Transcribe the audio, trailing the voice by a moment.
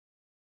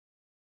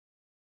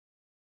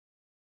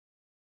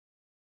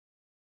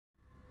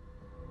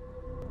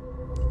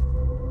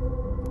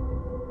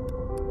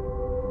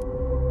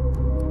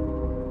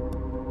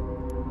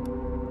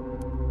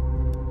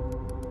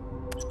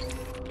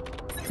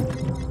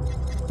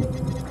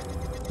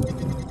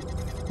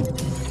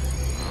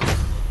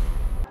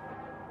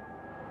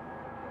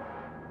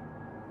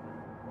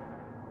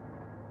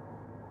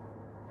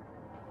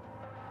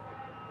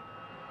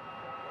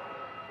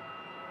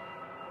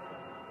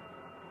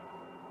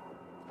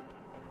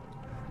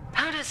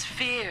How does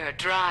fear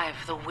drive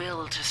the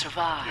will to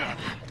survive?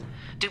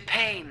 Do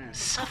pain,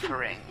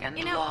 suffering, and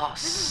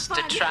loss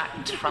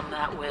detract from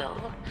that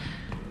will?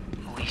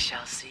 We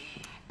shall see.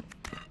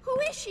 Who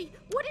is she?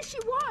 What does she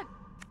want?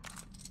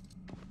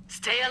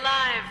 Stay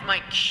alive,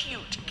 my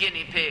cute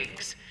guinea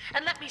pigs,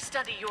 and let me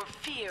study your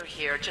fear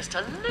here just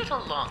a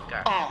little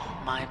longer.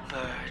 Oh, my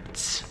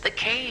birds, the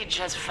cage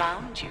has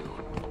found you.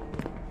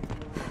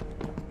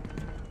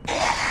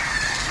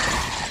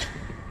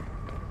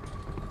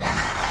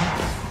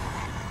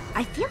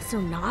 I feel so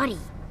naughty.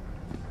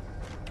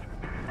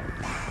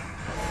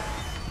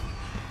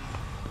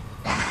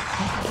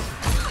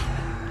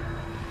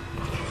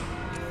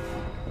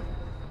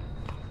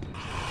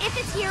 If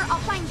it's here, I'll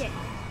find it.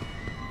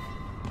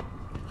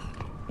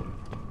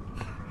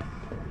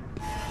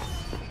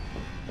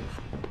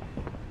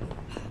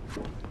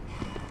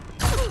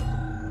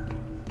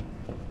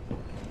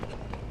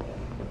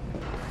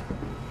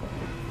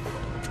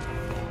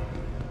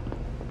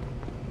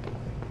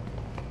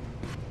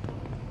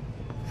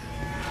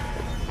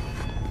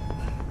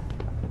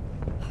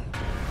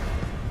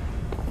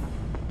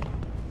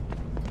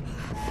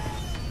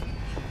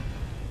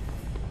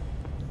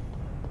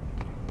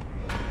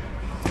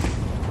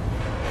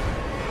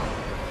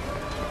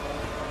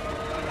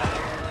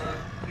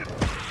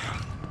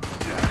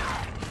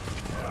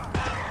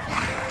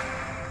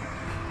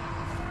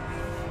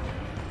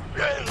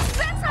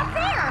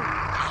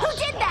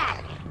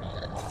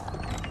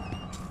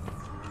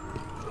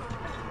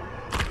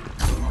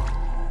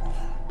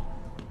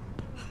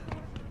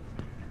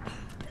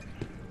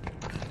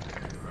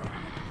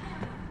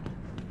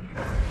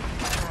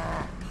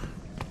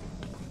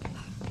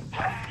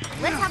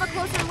 Let's have a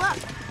closer look.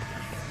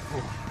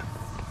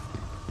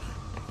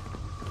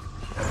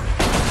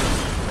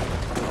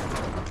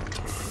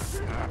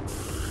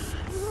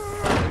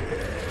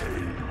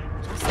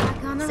 Just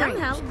like on the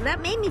Somehow, range.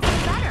 That made me feel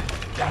better.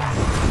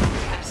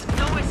 There's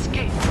no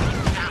escape from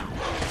you now.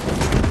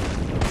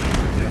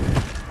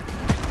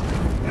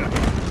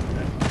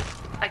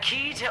 A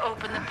key to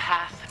open the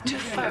path to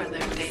further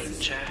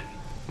danger.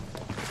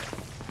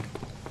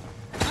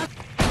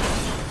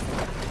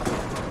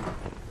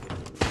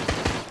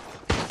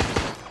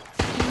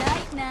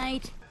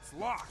 Night. It's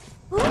locked.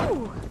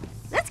 Ooh,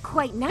 that's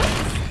quite nice.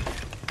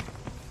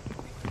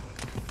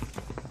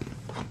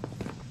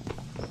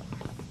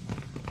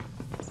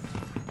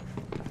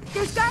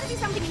 There's gotta be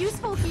something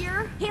useful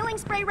here. Healing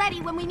spray ready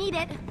when we need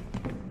it.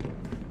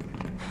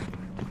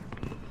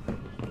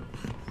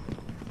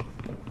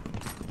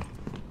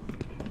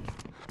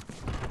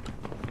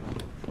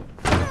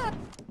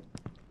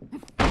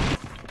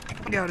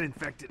 Got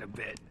infected a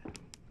bit.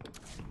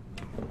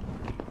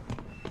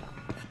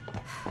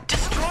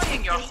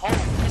 Destroying your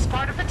home is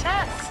part of the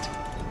test.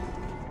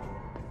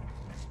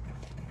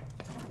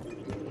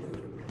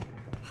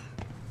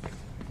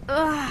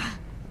 Ugh,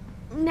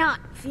 not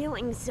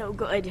feeling so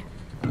good.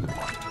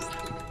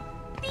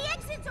 The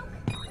exit's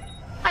open.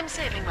 I'm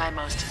saving my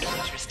most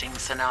interesting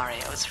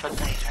scenarios for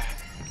later.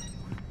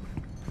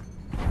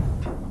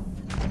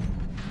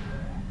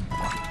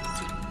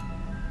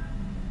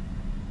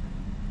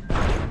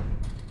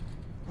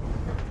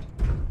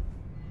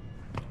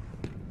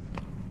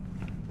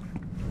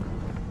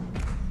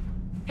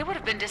 It would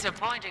have been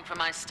disappointing for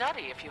my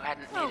study if you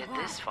hadn't made it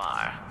this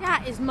far.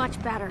 That is much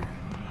better.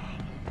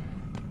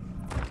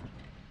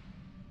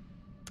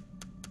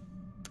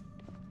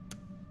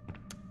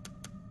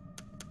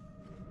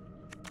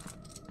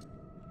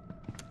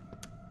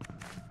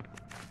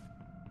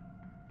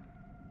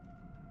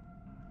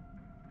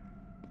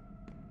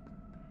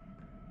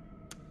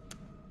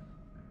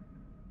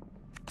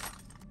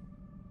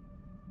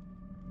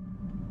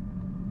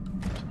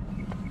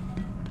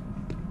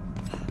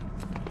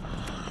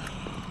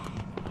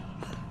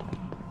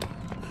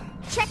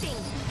 Checking.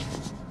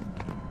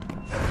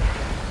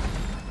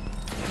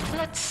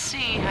 Let's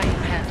see how you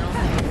handle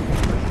that.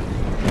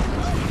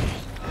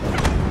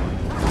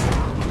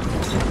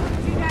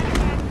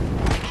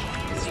 The key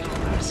is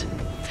yours.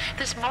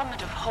 This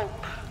moment of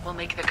hope will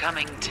make the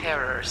coming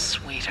terror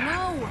sweeter.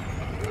 No.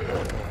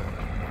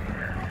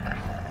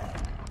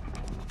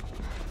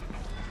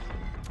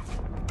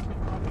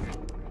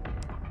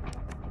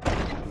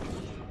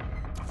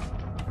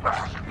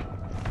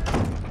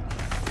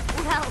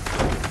 Well,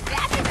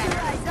 that took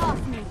your eyes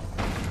off me.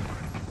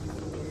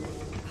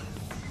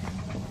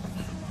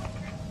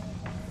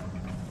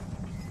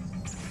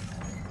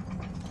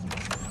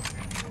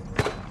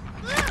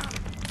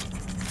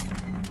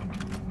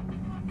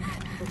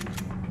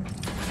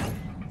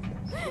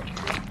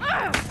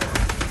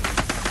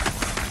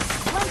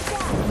 Let's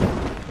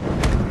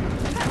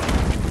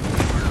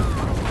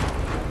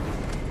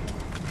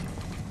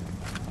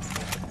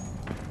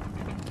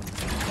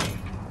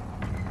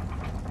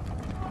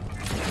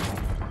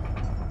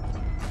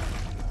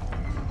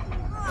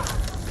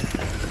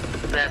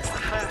That's the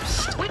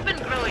first. We've been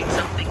growing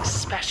something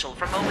special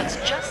for moments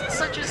just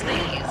such as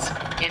these.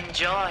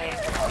 Enjoy.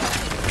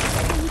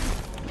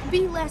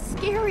 Be less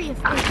scary if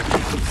it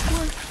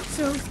weren't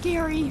so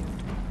scary.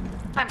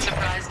 I'm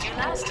surprised you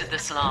lasted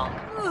this long.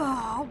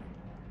 Oh.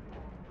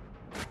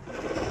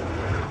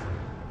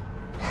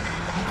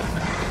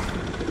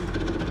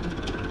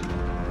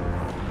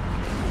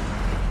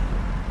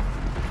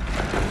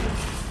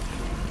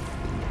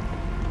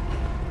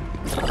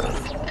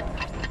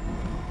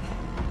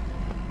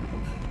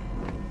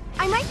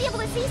 I might be able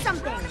to see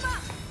something.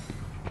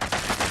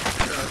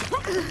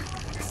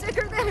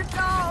 Sicker than a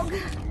dog.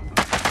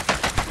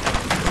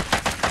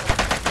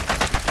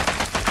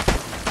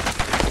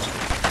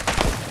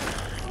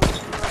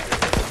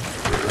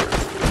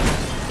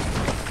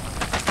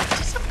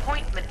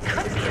 Disappointment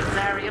could be a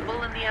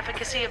variable in the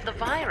efficacy of the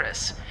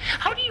virus.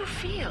 How do you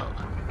feel?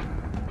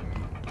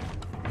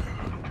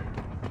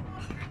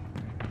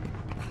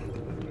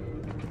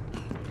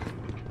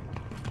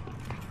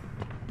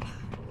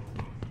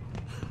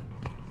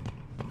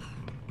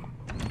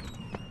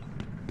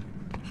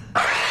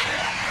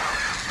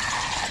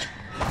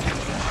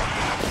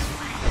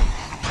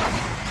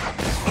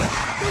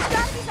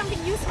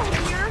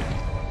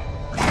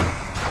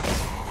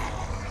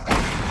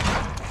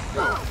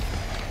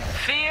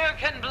 Fear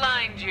can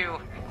blind you.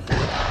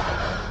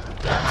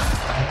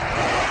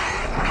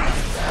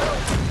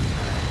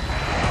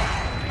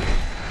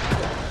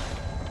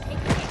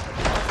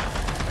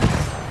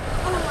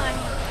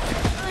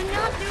 I'm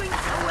not doing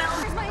so well.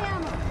 Where's my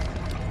ammo?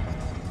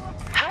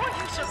 How are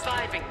you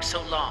surviving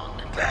so long?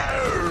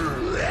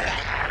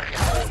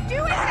 Who's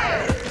doing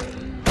that?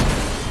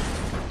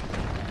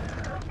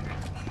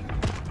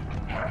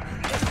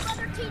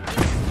 Brother teach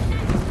you.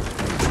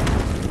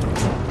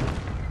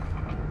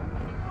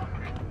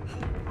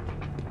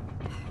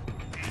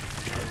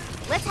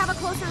 Let's have a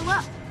closer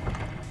look.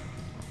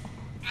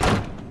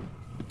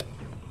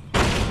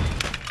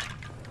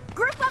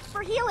 Group up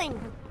for healing.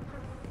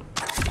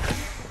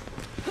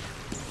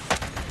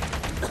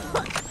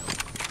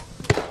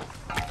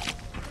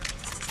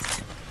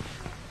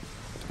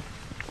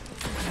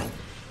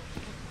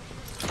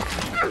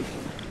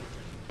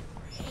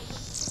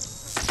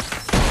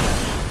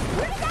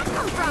 Where did that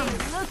come from?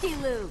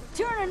 Looky-loo,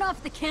 turning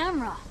off the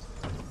camera.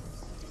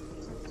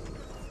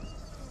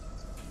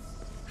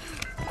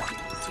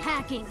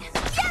 Hacking.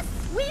 Yes!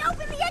 We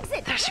opened the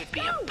exit! There should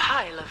be a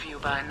pile of you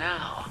by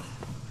now.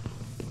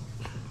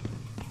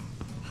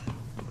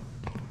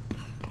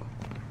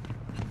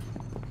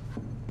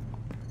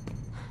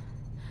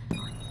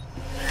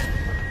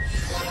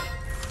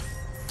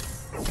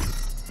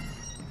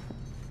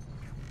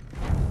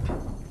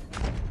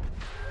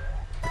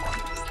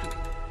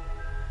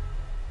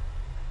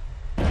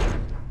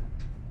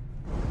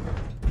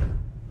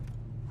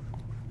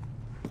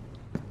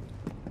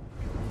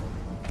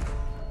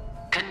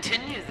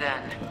 Continue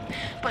then,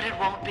 but it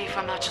won't be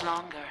for much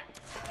longer.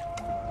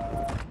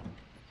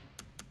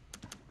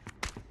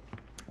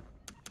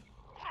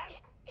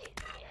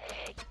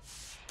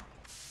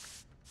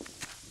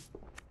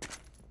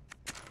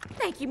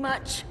 Thank you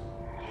much.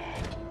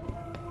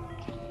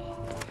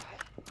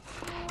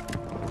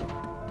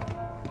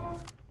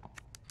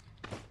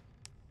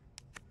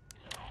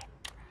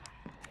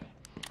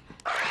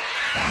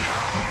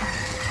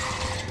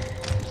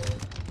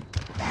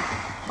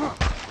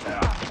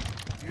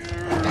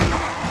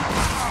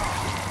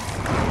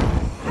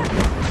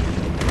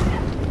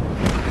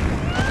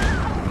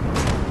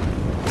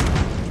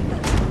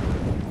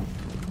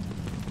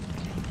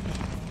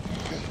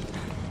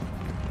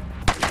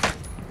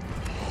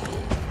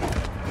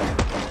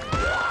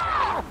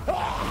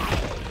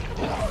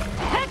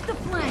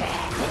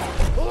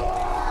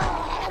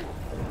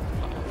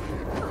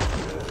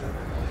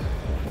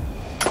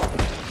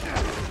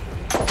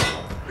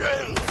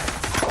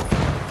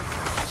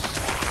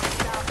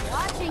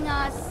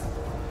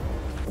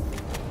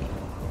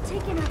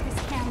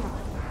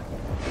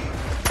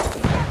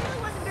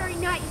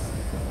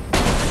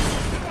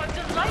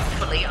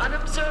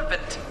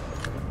 Unobservant.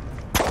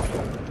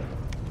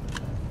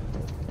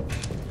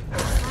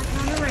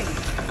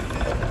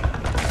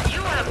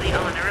 You have the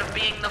honor of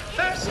being the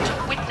first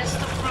to witness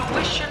the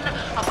fruition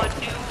of a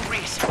new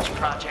research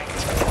project.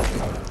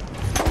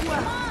 Come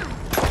on!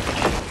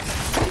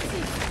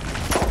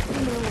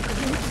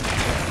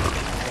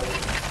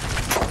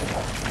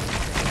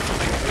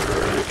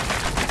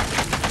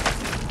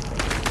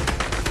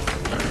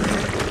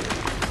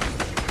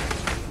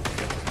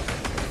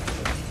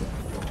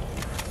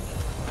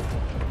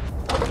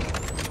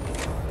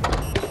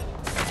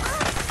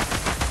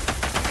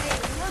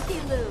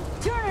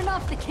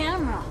 The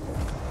camera.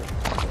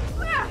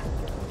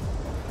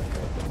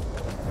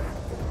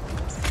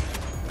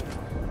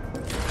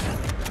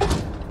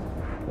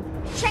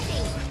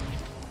 Checking.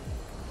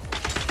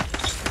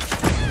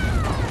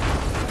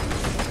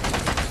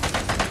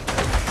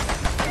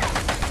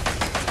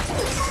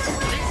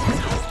 This is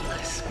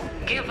hopeless.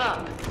 Give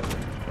up.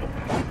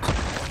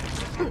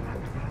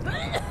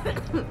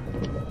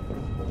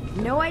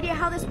 no idea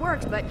how this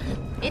works, but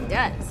it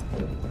does.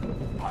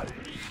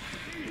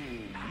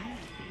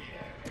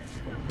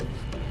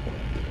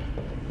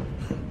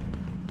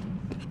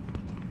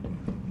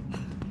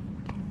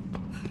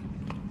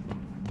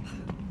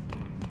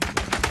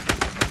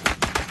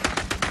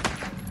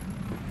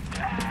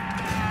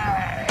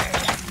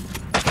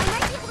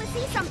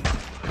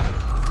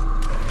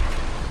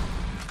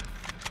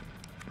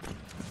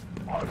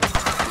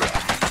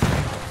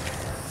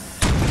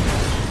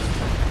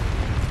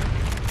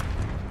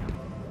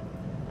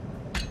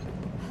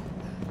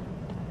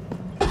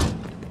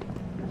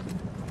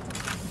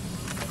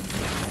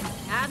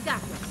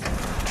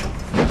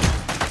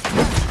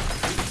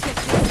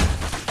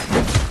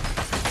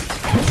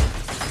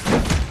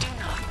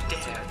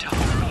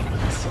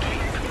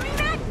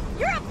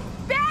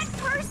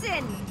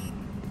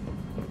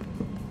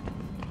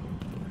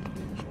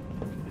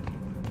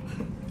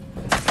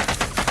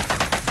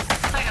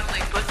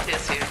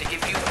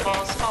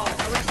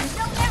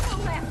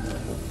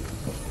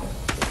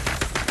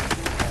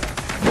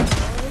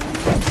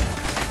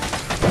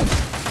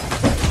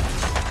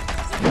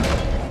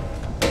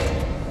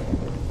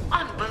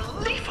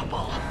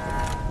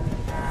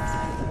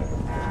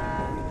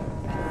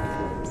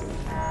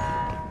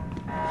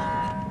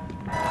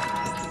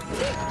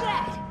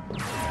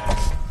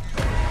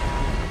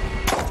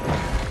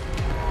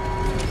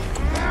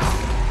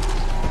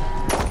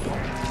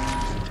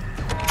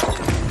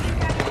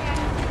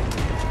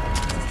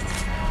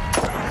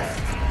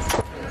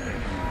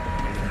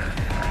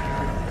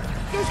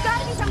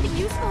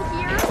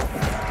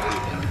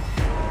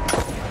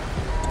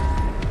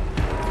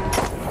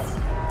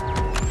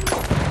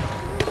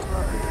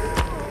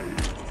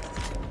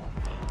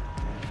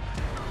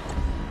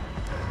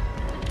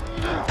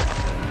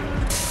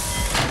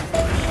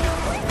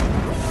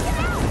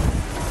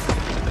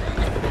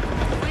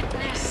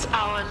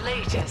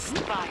 latest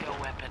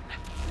bioweapon.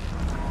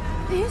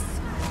 This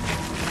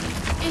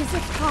is a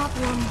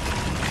problem.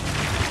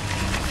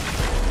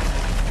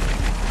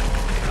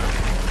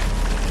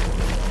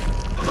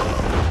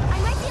 I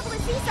might be able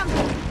to see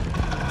something.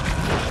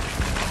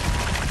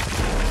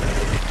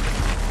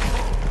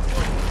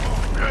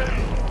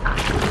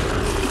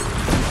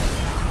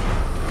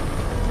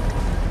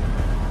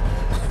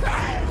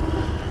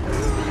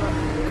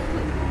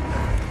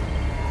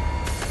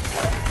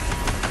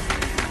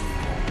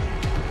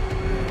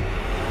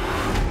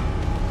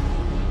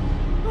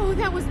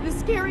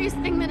 Scariest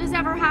thing that has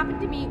ever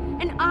happened to me,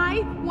 and I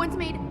once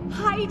made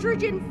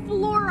hydrogen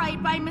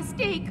fluoride by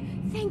mistake.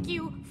 Thank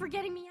you for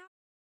getting me out.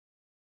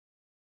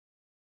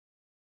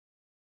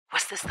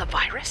 Was this the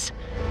virus?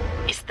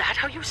 Is that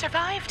how you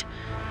survived?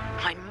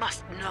 I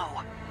must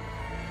know.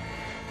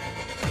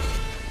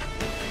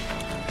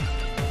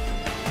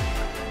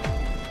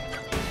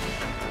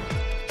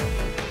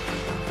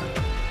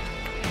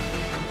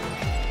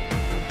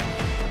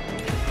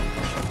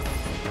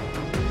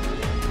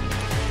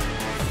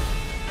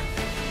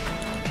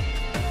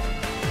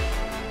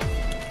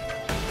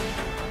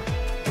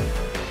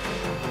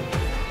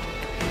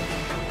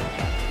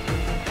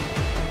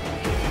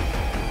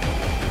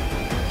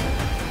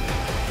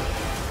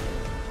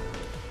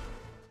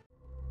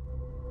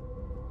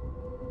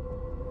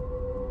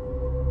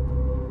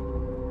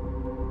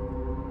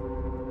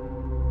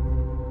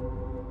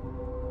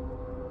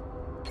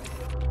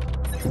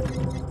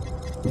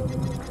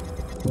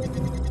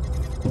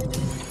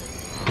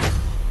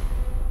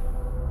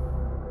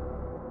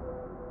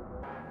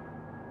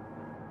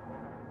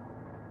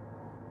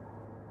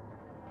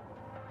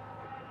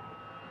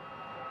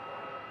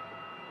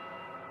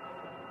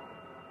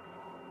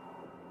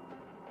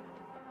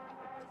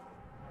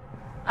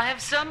 I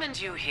have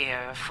summoned you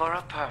here for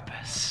a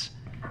purpose.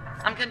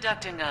 I'm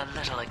conducting a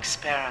little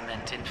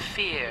experiment in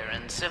fear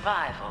and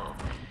survival.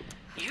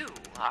 You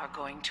are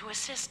going to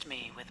assist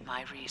me with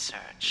my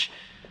research,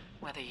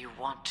 whether you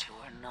want to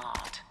or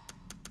not.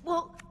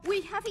 Well,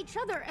 we have each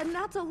other, and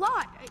that's a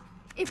lot.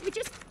 If we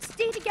just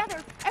stay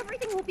together,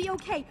 everything will be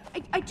okay.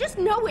 I just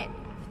know it.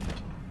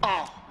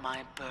 Oh,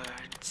 my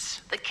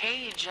birds. The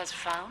cage has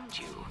found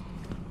you.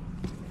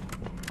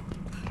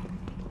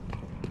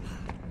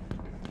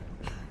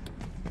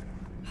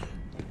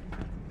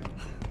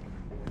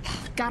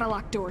 Got a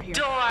locked door here.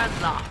 Door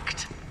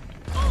locked.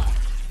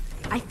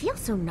 I feel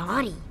so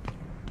naughty.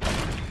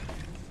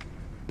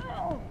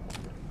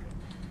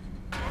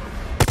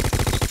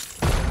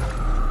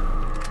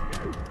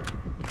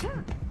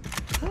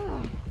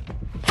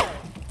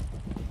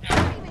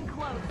 Not even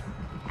close.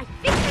 I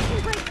think I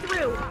can break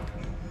through.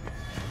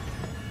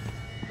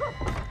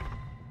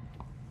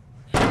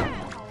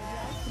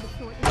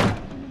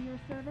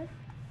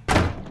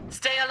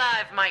 Stay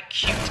alive, my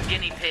cute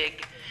guinea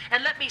pig,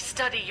 and let me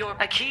study your...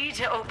 A key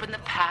to open the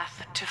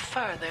path to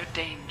further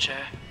danger.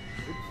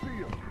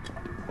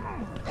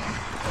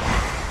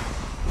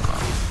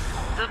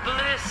 The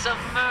bliss of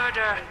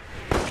murder,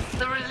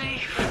 the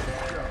relief,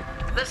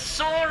 the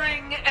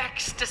soaring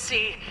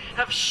ecstasy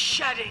of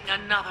shedding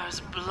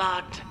another's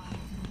blood.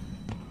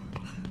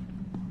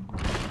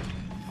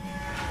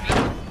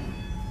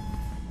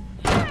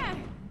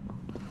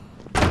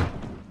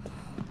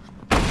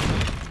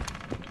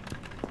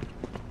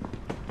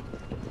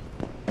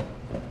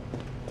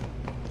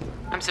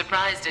 I'm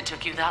surprised it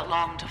took you that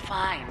long to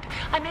find.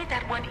 I made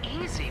that one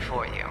easy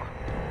for you.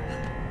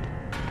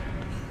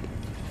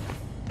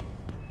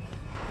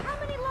 How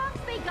many locks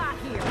they got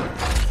here?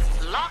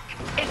 Lock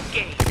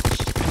engaged.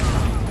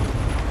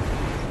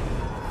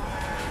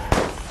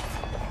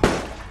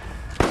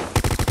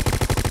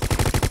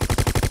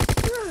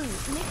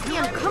 Makes me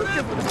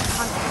uncomfortable to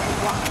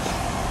constantly watch.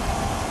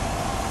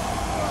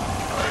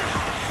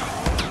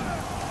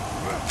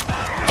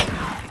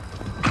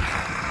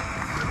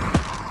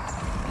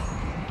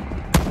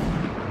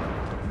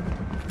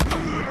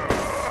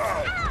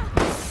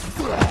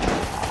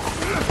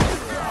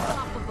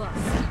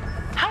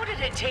 How did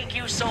it take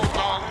you so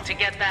long to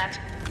get that?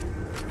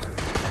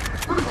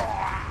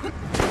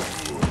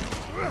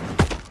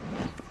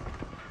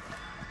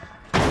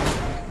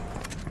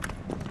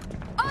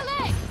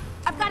 Ole!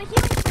 I've got a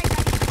healing spray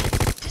ready.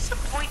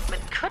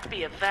 Disappointment could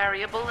be a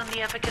variable in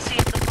the efficacy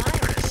of the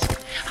virus.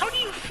 How do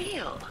you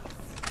feel?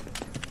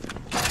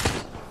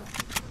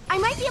 I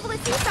might be able to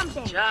see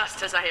something.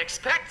 Just as I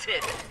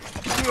expected.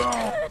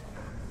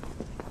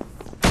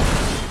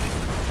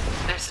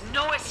 There's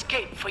no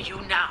escape for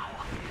you now.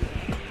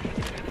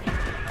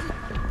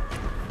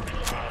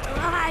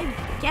 Well, I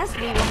guess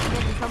we won't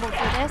get in trouble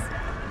for this.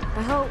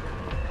 I hope.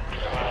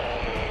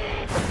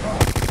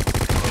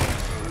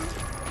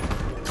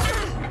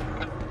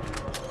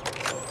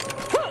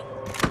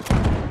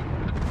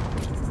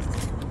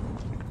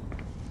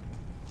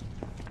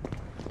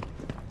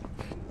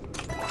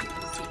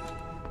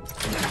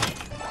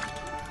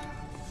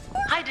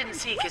 Hide and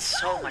seek is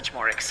so much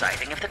more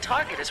exciting if the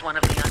target is one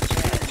of the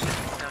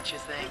undead, don't you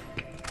think?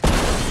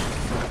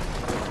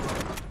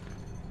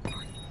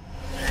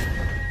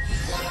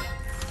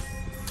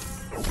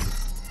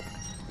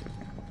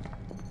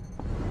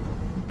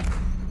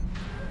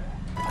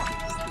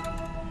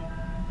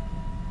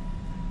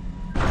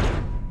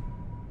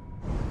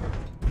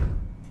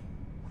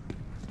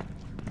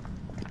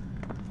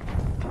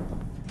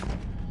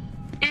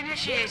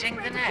 Initiating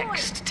the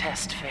next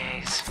test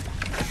phase.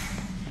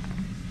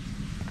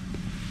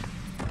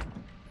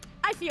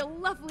 I feel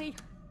lovely.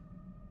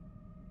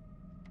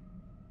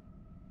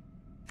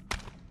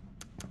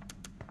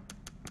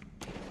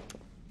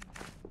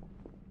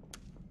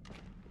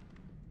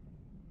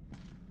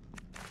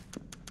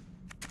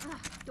 Ugh,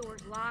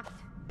 door's locked.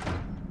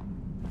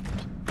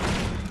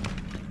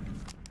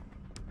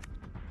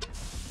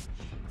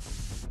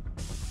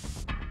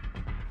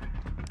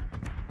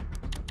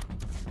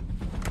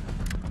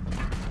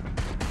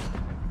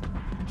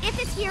 If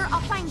it's here,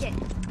 I'll find it.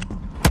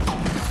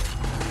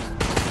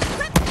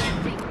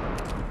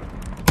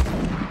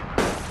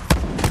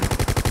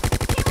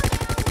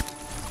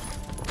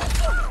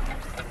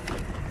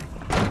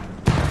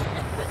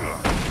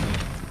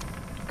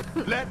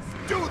 Let's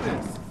do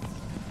this!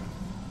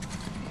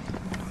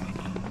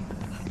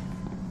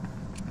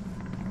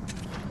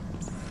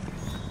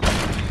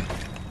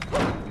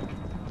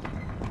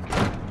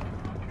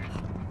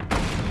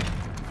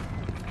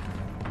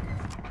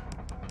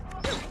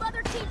 Your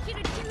mother teach you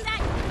to do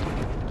that?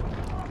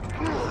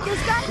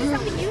 There's gotta be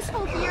something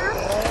useful here.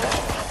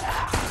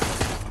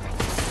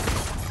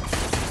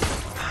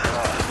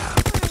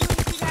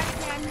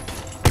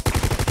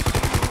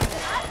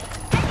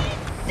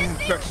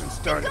 Infection's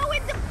starting. Go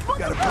into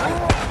Gotta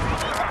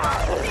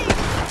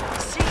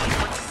See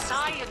what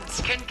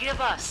science can give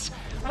us.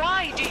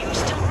 Why do you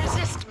still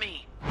resist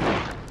me?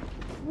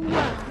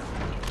 Well,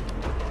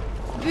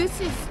 this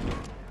is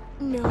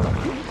no. Got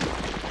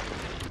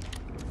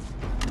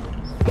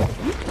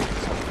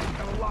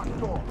a locked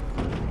door.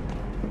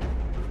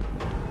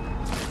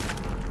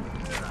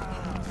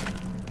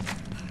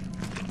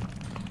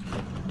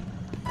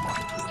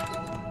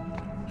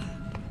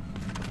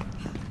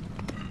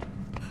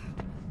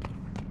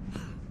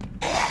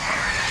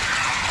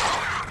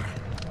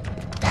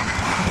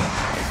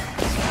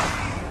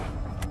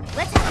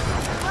 Let's have a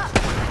closer look.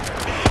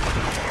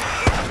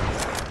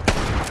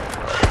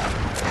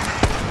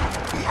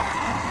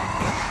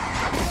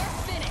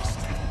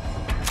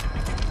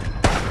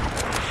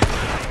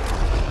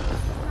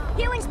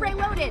 Healing spray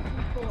loaded.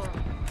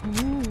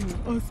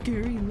 Ooh, a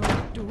scary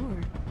locked door.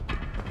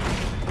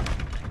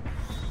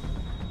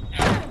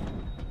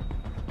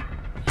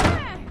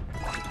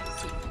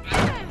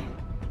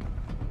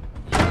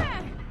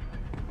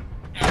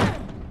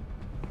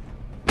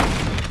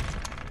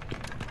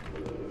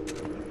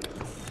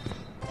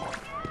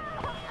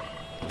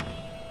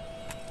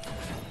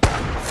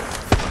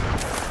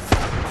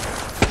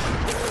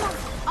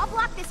 I'll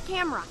block this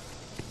camera.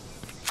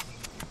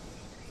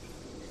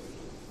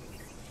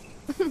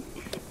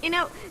 You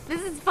know,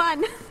 this is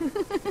fun.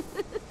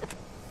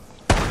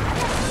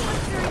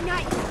 Very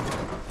nice.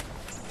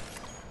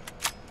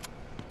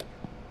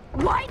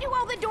 Why do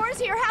all the doors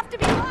here have to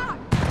be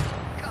locked?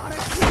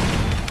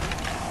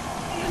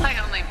 I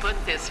only put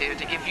this here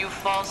to give you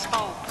false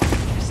hope.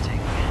 Interesting.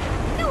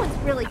 No one's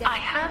really gonna. I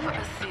have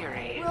a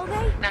theory. Will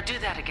they? Now do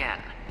that again.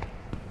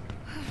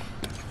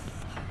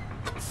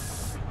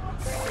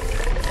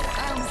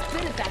 I almost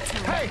bit it that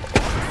time. Hey!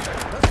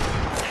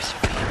 There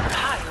should be a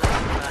pile of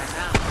them by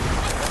now.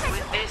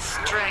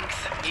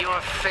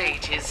 Your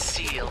fate is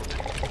sealed.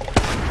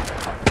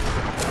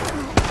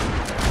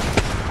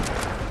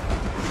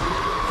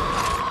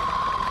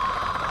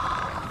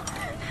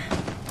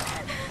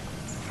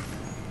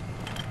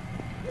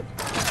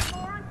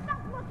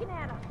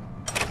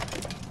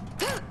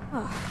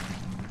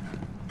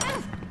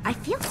 I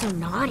feel so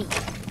naughty.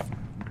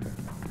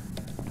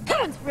 No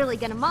one's really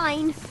gonna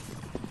mind.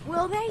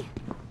 Will they?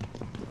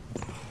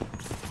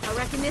 I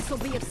reckon this will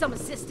be of some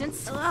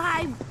assistance.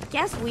 I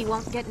guess we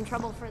won't get in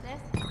trouble for this.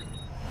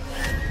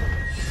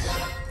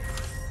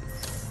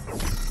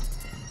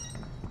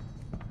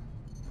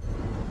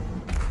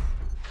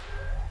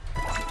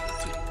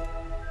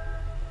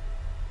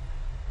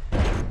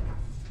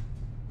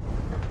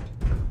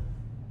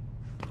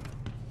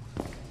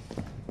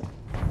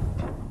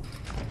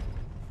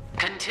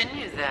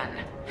 Continue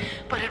then,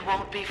 but it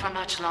won't be for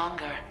much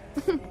longer.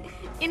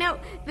 You know,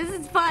 this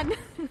is fun.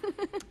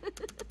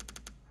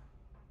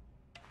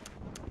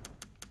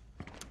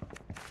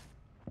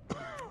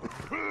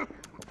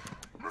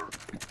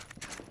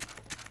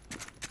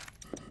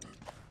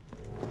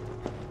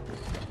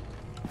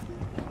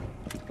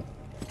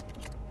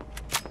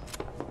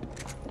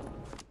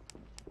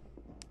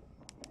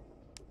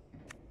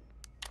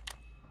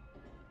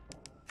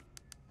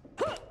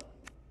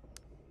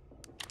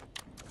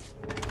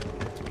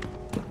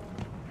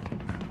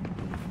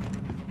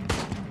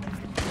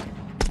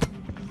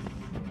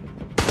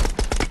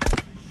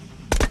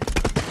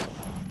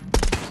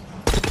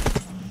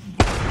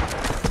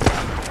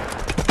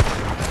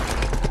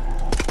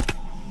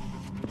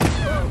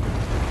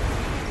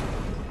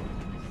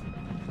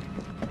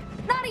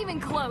 Not even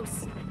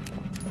close.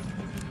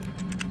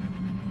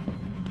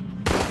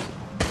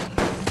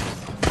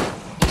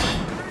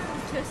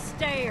 To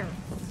stare.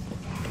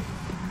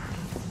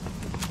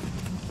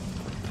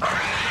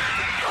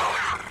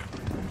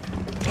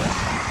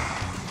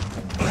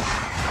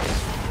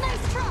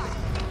 Nice try.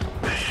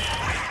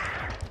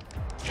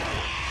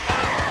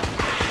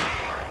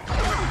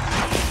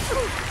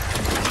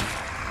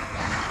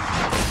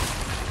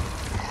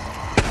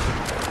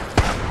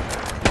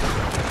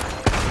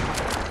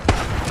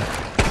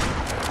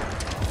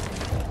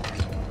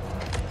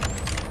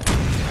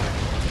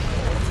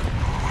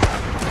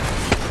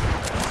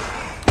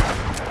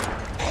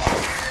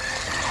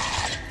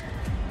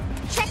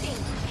 Checking.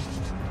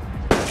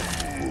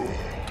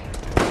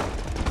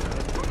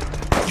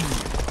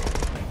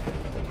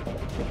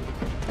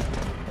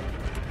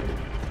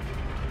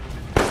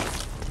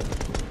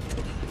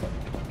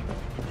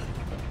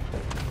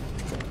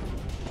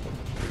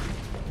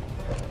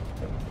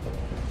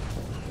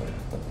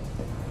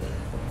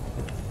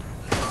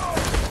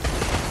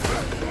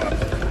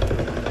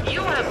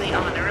 You have the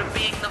honor of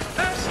being the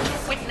first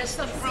to witness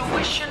the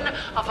fruition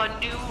of a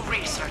new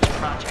research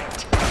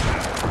project.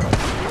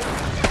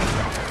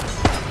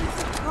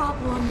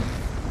 Problem.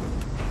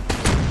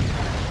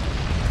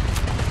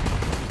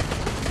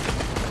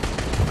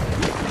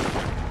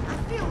 I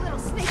feel a little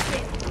snake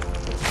bit.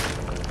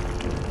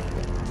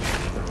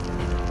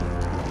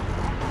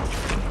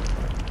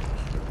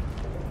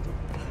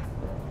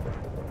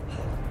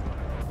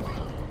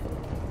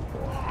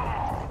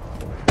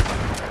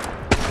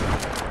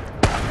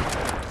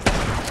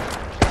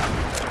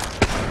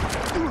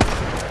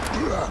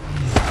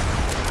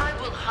 I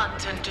will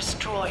hunt and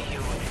destroy you.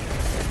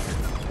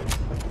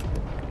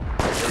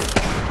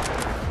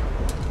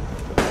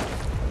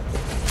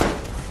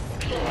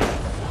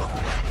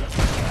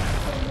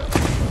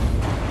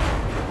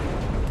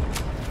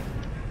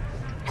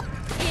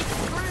 It's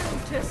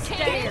rude to Get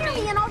stare. near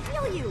me and I'll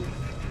kill you.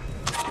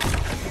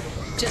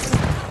 Just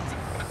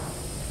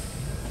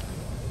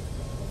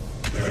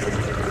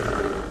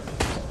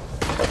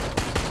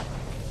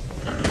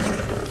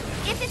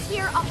If it's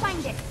here, I'll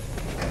find it.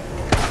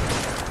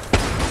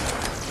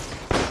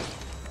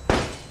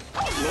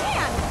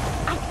 Man,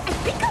 I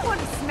think I want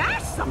to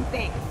smash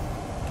something.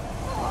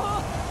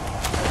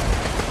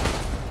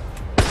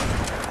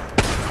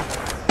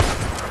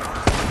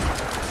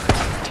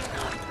 do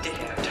not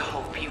dare to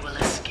hope you will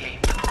escape.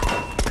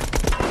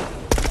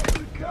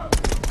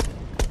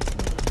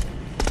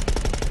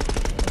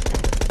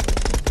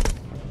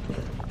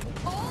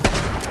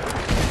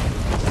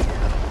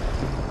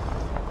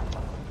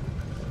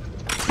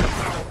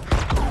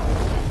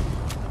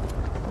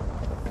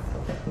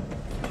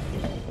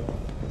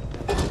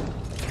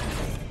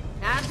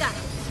 I've got it.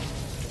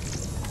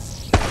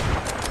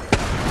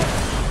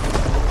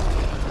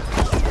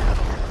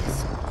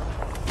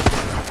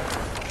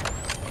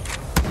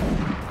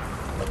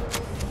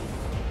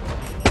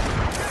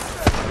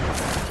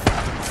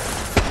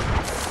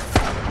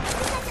 I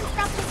think I can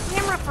stop the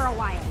camera for a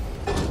while.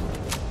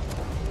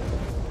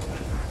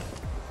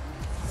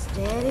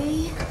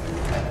 Steady.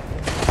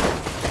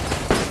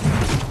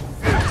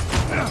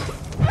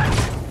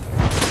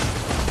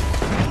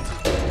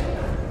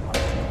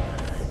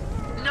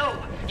 No,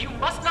 you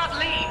must not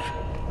leave.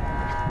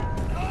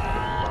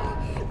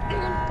 The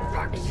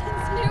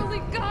infection's nearly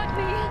got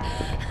me.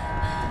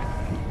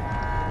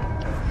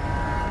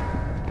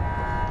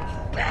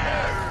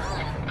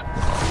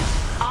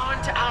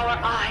 Aren't our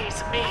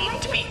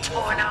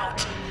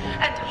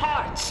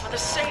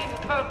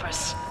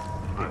purpose.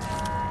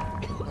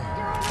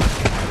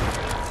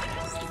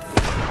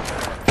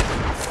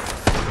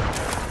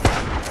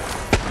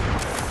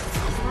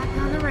 Back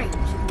on the range.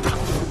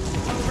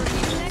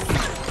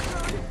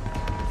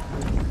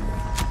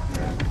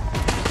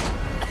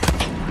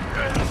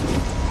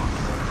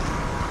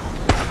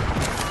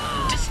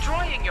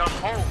 Destroying your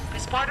home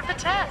is part of the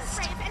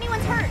test. If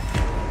anyone's hurt.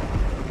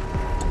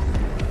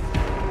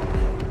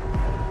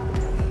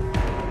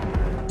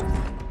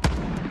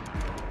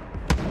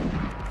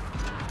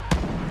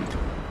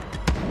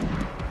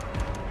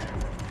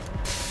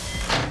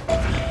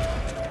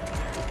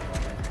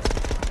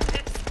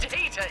 This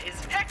data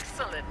is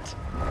excellent.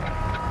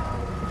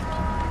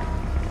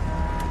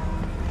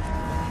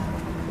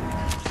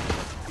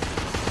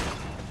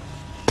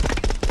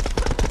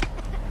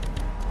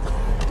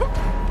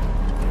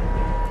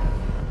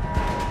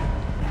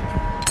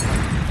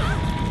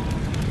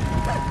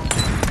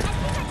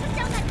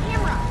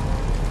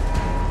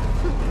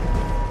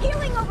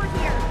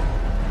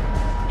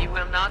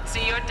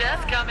 See your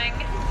death coming.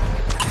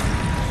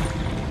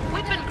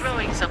 We've been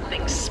growing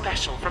something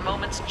special for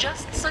moments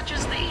just such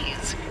as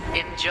these.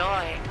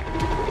 Enjoy.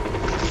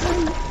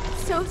 I'm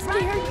so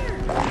scared.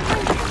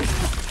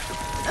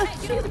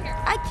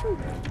 I can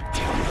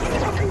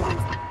hear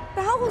everyone's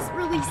bowels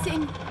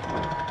releasing.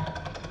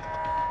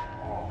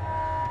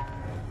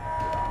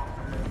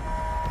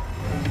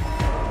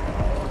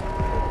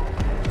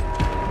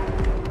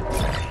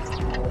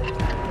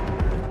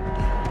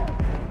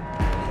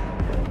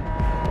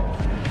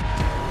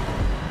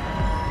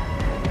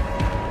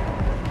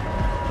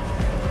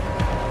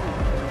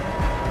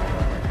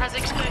 As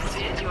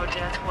expected, your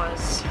death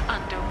was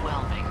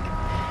underwhelming.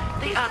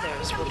 The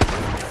others will be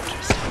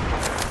interesting.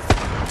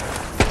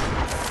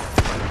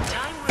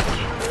 Time will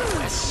kill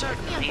you as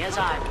certainly as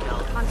I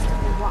will.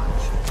 Constantly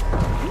watch.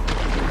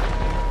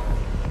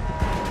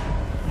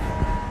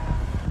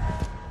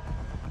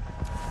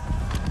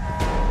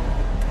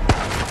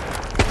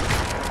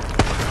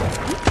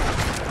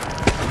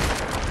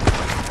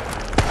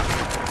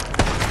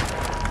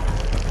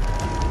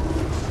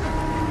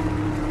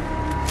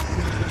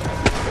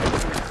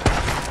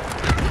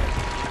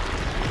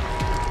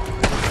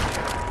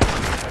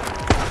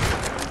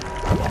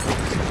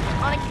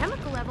 On a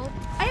chemical level,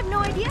 I have no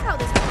idea how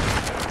this works.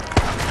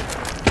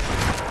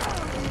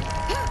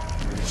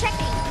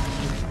 Checking.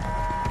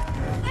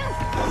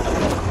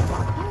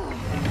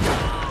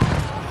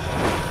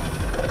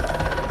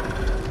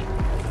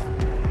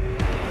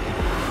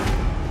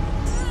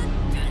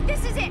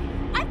 This is it.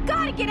 I've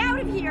got to get out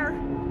of here.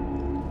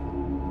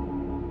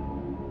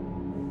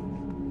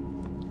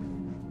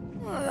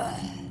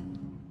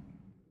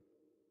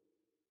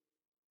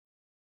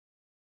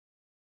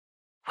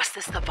 Was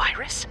this the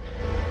virus?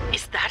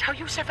 Is that how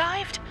you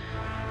survived?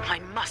 I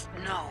must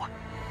know.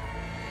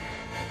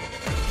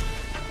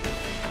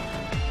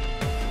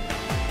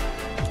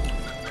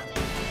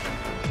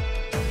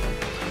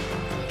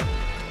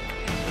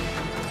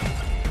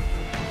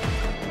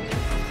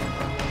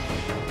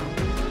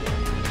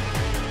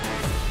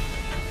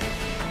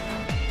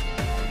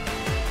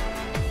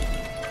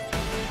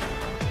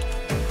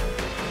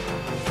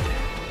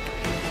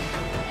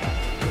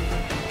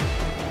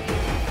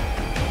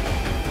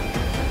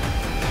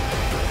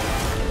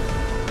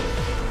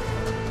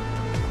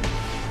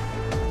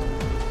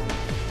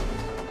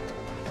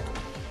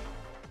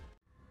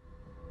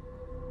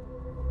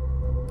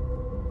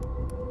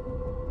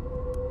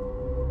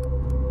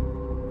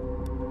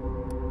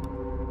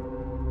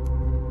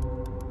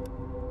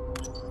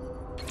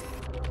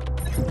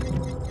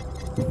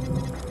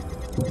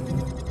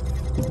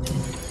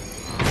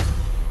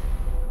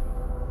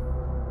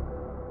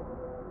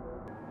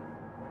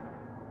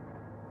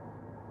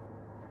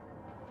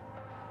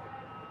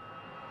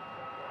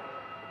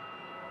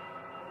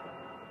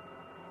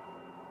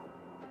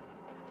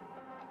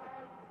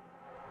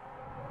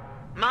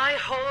 My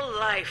whole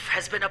life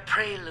has been a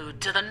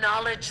prelude to the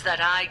knowledge that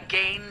I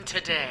gained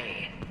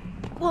today.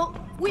 Well,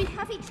 we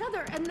have each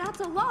other, and that's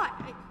a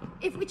lot.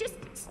 If we just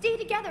stay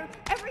together,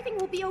 everything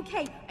will be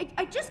okay.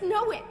 I just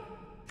know it.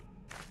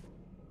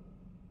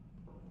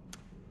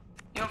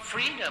 Your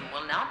freedom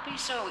will not be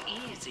so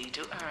easy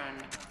to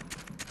earn.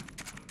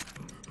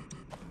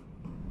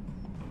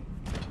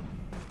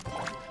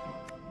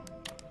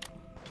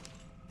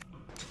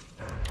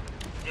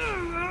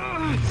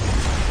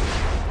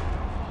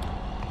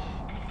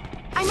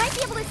 I might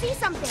be able to see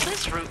something.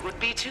 This route would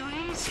be too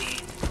easy.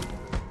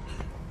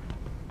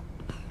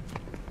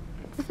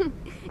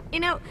 You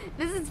know,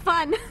 this is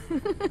fun.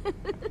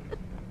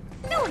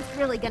 No one's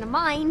really gonna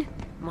mind.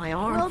 My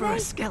arm Will for they? a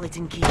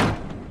skeleton key.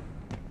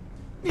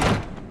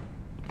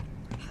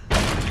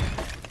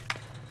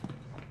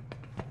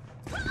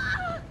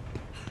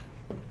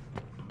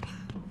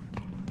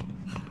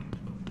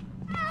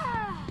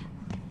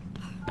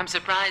 I'm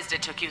surprised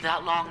it took you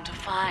that long to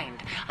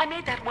find. I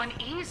made that one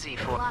easy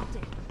for... Locked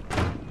it.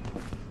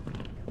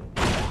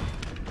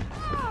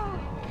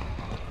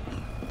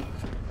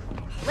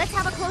 Let's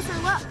have a closer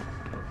look.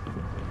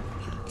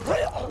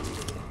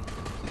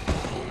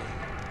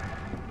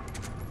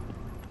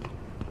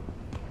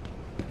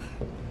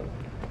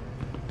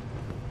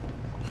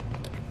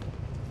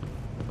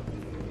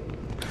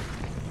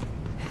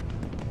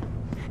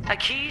 A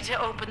key to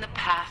open the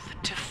path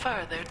to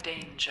further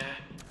danger.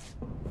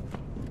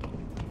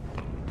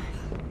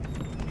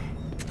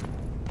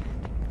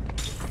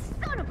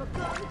 Son of a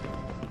gun!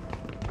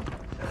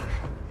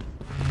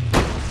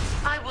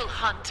 I will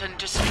hunt and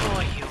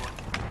destroy you.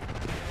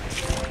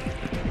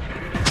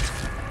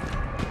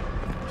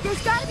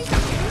 There's gotta be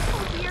something useful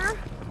here.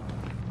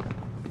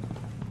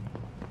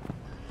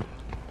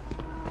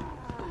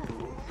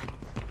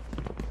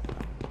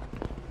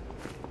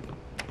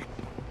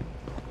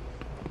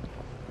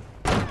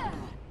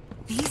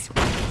 These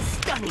are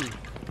stunning.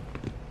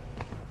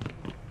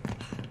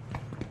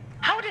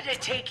 How did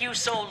it take you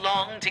so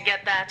long to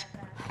get that?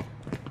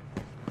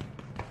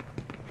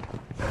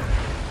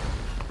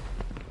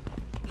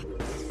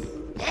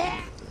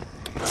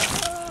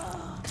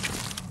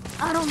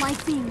 I don't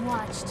like being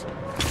watched.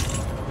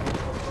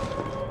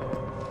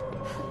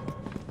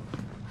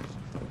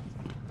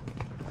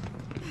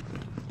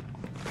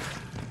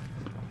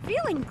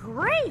 Feeling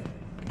great!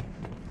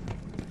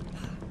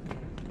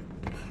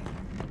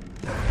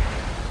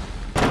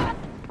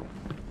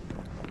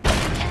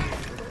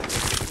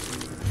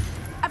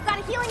 I've got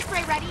a healing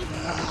spray ready.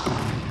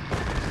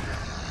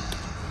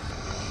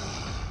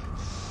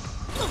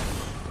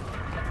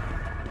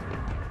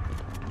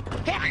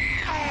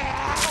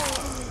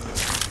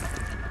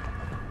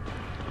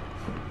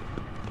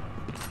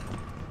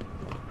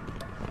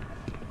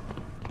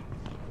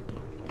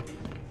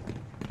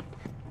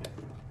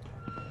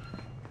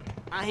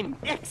 I'm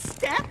next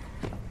step.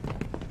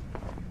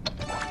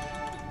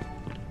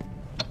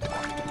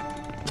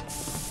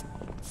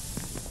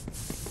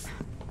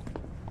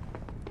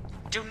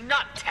 Do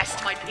not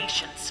test my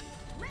patience.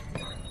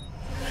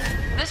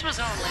 This was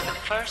only the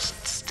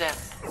first step.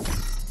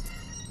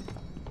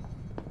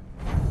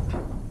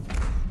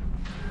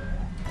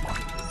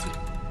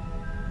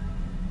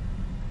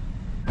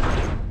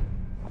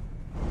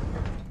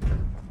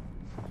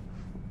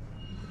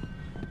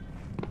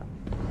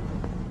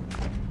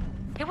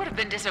 It would have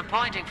been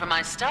disappointing for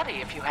my study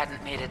if you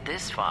hadn't made it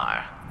this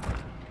far.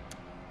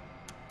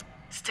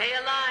 Stay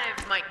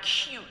alive, my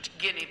cute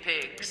guinea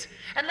pigs,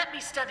 and let me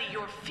study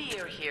your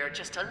fear here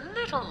just a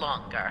little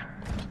longer.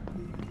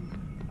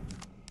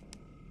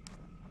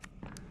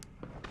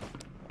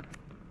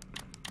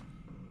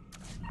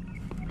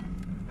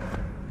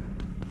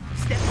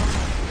 Step on,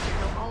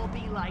 they'll all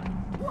be like,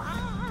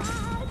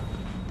 what?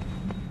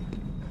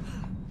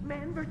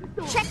 Man versus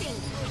dog. Checking.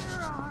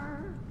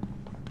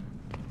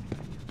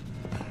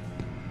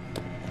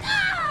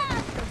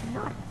 Does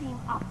not seem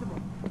optimal.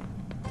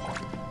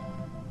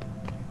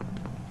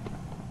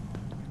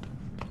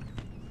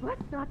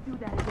 Let's not do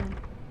that again.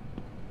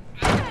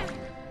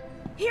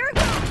 Here it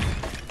goes!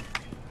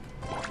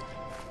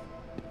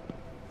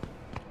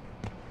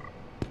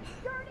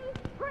 Dirty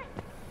print!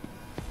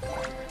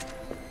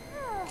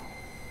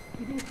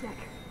 Give me a sec.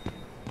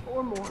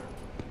 Or more.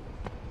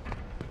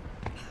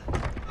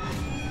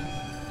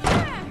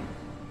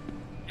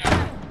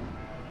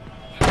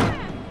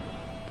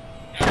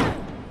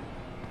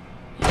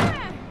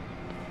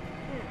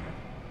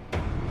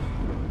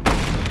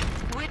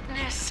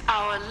 Witness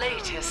our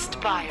latest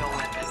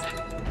bioweapon.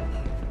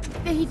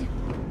 They'd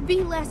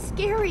be less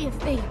scary if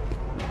they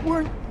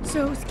weren't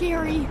so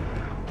scary.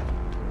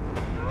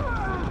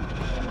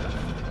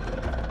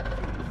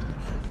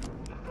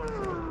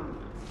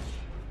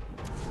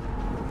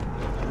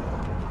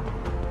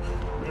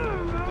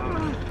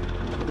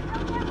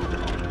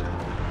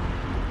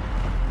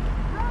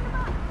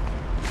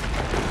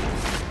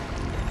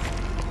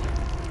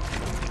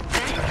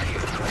 Thank you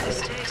for this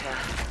data.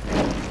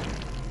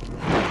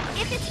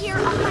 If it's here,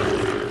 I'll find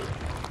you.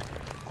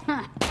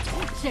 Huh.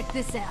 Check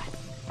this out.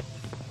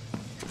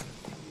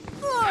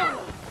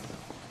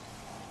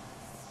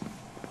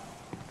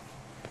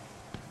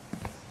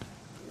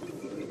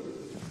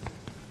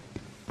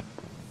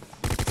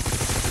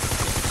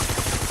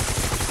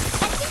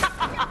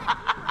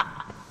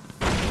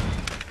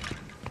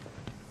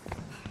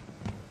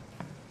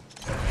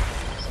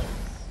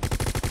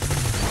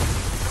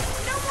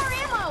 No more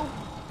ammo!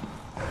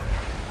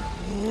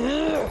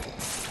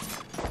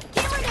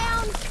 Camera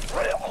down!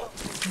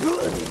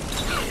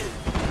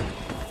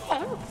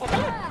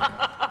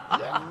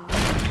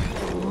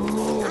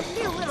 I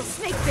feel a little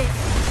snake bit.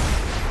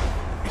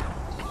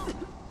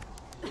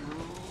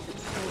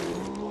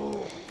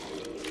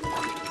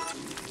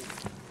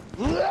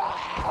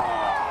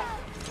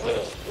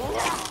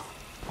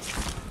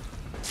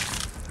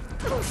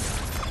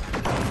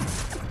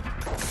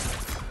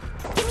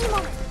 Give me a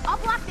moment. I'll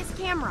block this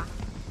camera.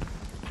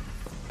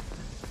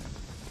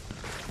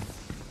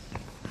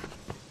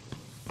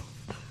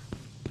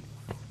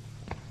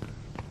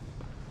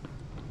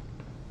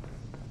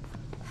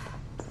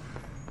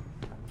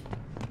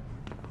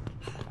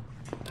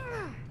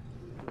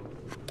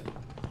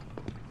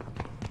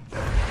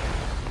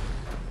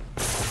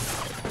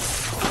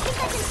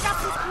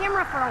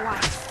 Camera for a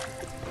while.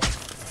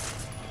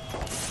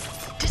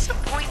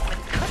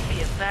 Disappointment could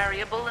be a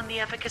variable in the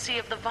efficacy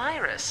of the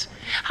virus.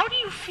 How do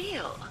you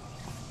feel?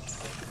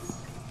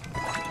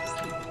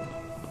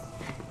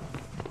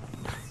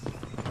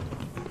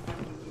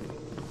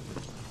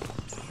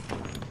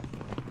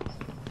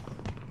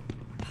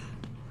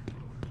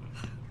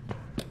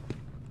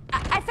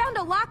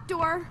 a locked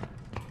door.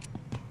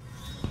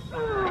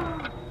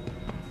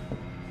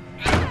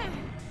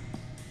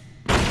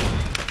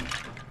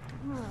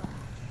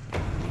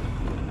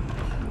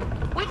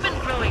 We've been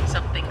growing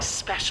something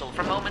special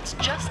for moments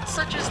just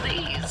such as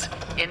these.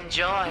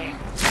 Enjoy.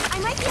 I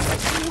might be able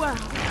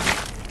to...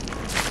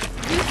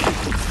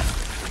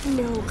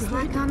 No good.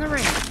 Slack on the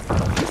ring.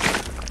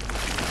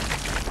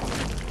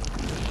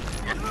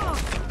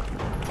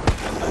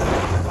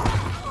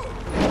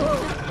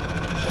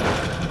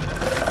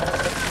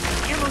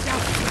 Ammo's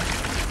out.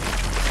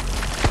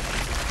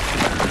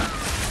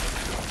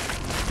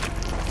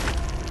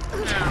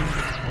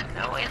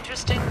 No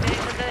interesting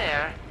data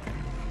there.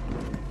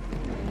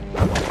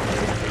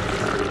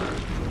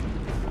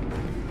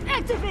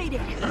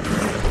 Activated.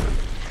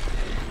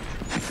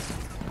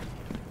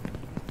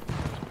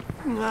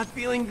 Not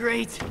feeling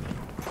great.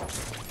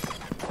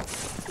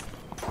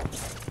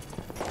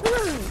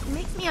 It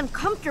makes me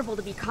uncomfortable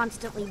to be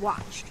constantly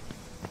watched.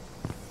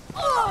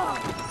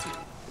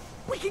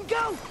 We can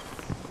go.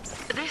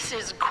 This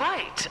is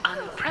quite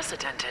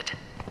unprecedented.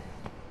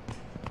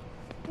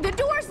 The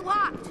door's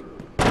locked.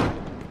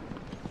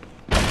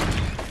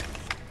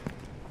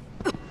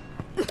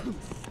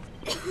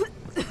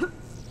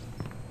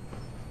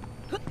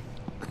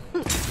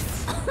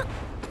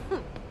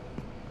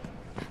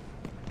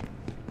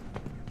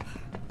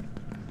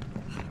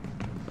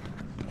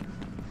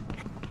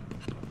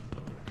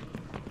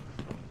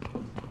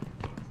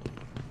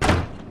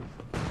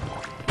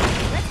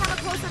 Let's have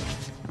a closer...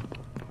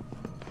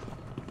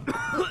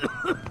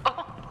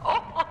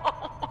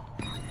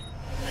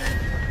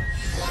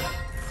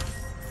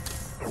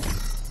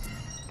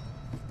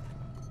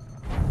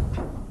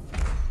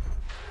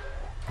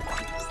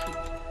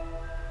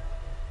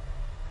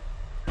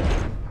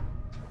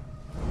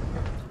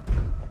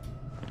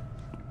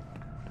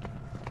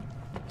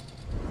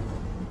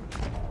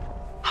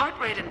 Heart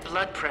rate and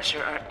blood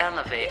pressure are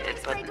elevated,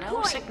 but Straight no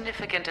deploy.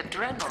 significant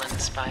adrenaline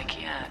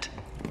spike yet.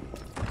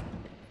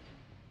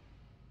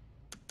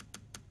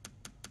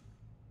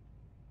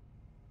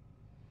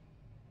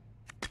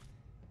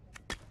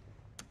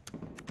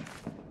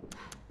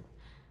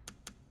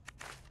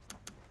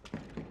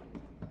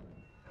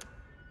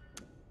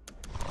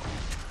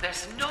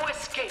 There's no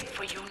escape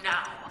for you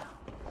now.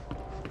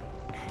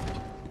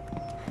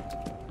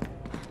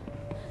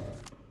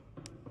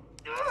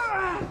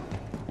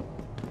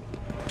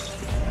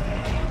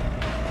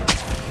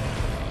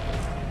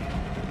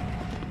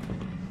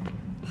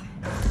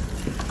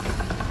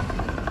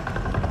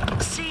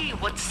 See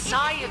what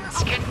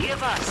science can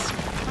give us.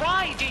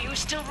 Why do you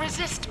still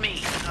resist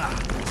me?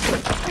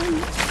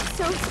 I'm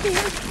so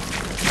scared.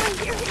 My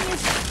hearing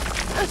is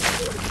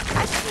acute.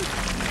 I can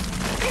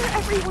hear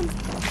everyone's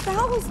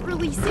bowels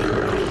releasing.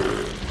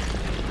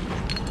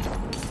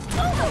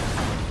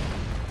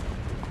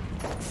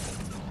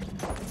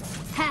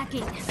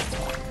 Hacking.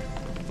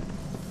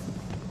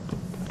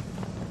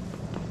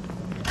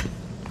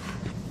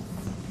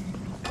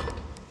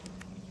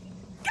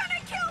 Gonna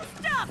kill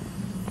stuff.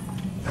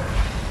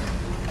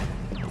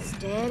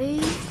 Steady.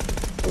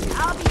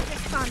 I'll be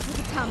fixed onto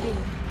the tummy.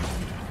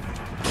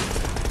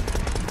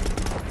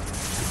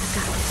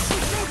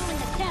 Disabling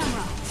the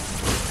camera.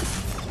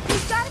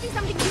 There's gotta be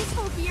something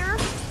useful here.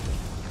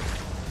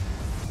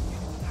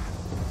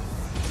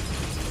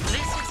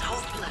 This is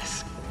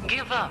hopeless.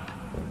 Give up.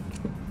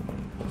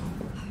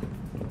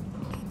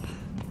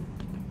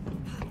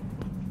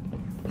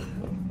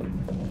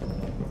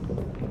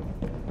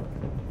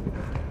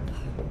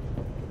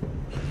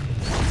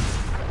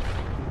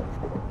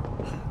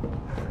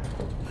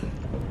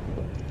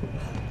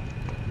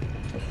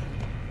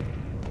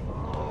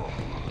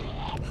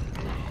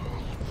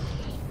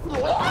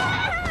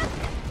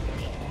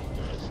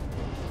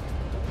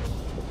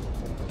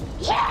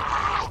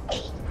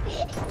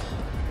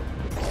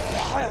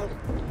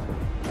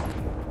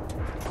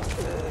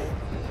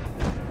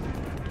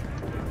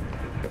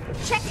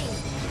 Checking.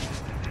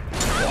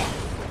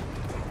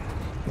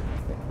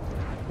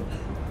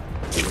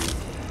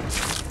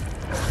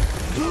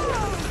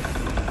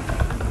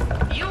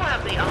 You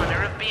have the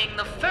honor of being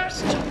the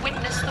first to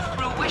witness the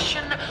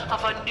fruition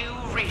of a new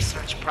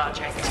research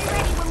project.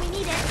 Ready when we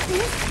need it.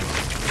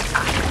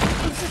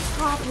 It's a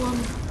problem.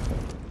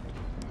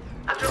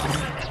 After all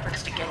my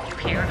efforts to get you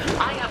here,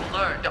 I have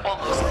learned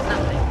almost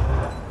nothing.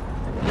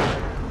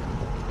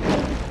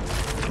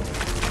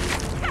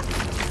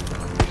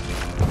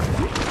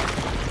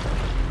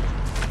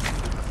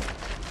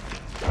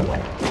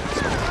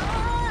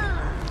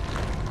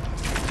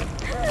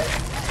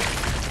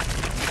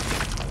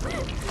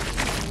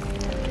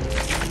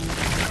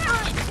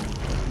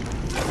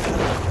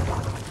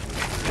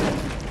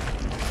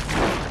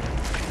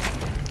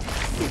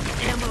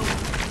 Ammo.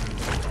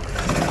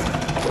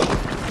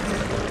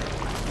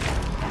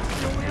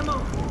 No ammo.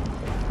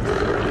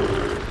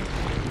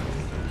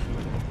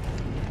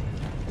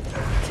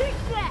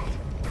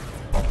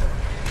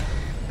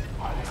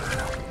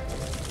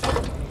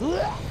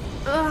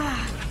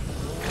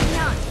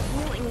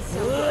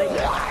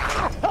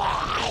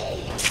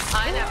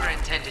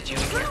 intended you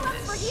to get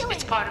this.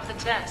 It's part of the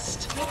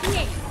test. Making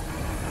it.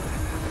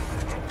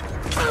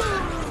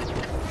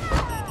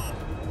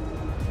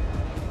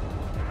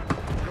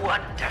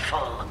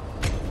 Wonderful.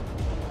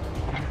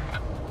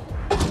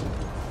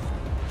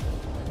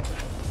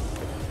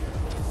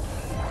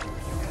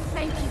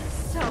 Thank you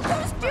so much.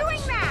 Who's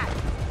doing that?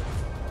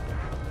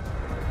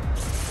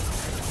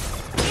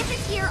 If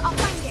it's here, I'll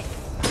find it.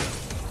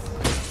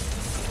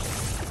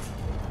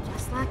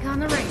 Just like on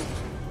the range.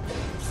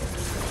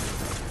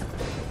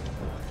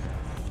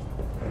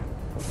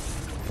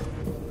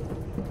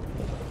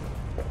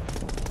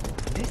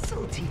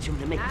 This'll teach him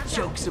to make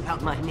jokes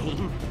about my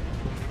name.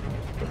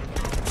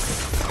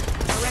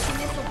 I reckon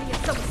this will be of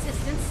some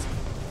assistance.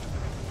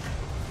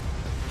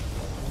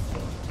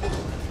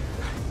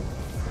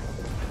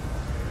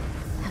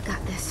 I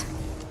got this.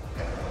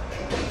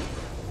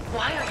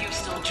 Why are you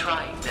still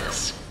trying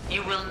this?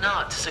 You will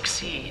not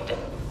succeed.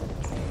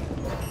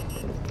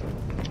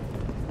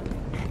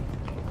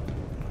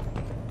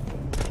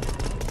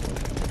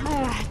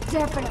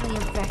 Definitely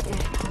infected.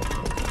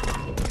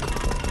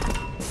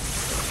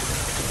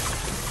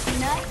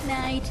 Night,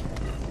 night.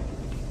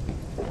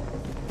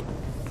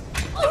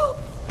 Oh!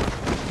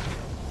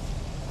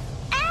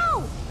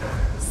 Ow!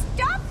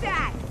 Stop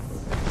that!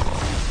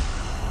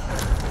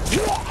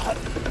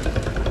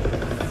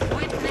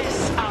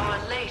 Witness our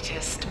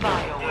latest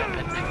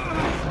bioweapon.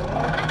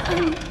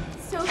 I'm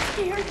so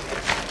scared.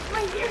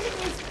 My hearing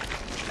is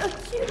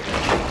acute. I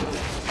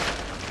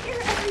hear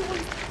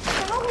everyone's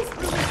vowels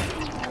releasing.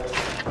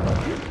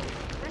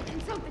 Reckon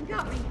something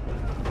got me.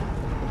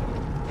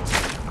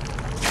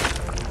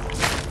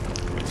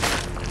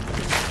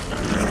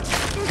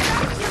 There's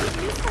not really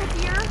useful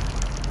here.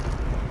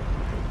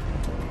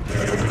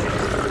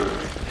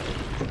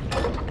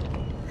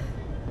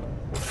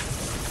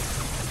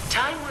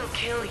 Time will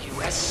kill you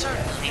as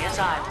certainly as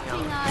I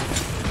will.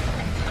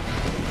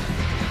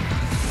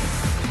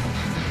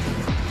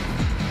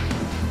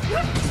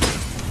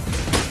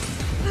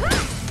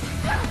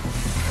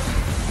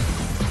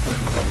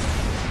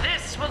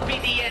 This will be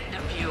the end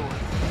of you.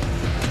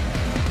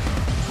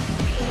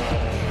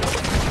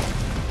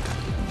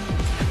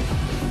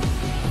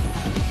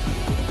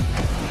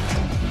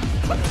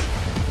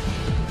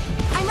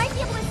 I might be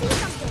able to see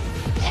something.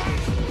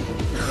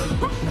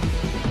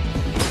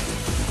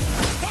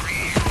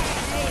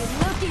 Hey,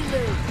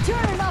 looky-loo,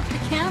 turn off the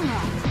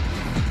camera.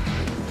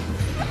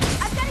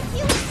 I've got a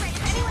healing spray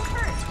if anyone's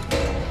hurt.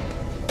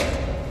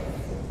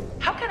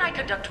 How can I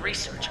conduct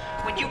research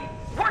when you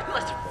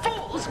worthless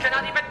fools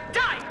cannot even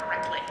die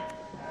correctly?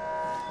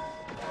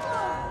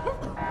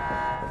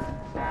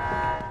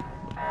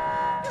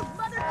 Your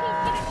mother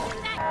keeps gonna do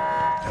that.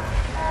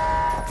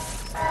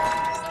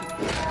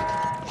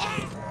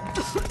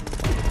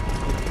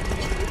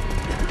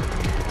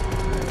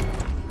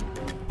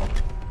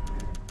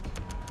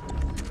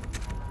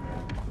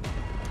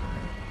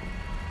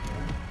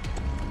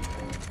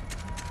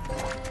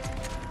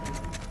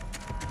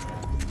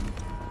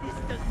 This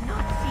does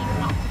not seem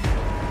optimal.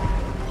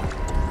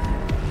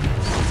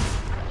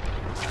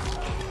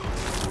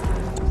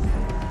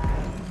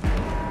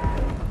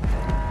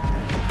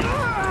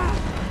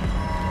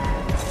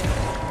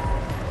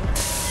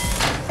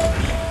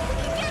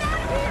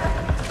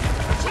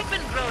 We've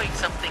been growing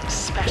something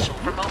special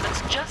for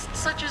moments just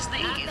such as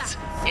these.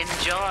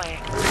 Enjoy.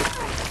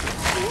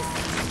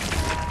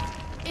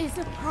 This is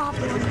a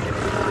problem.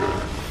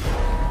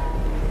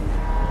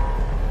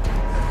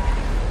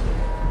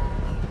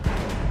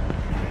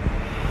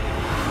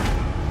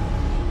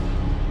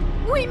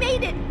 We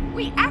made it!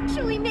 We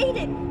actually made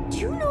it! Do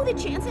you know the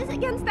chances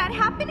against that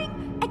happening?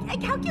 I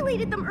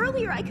calculated them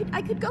earlier. I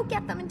could go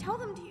get them and tell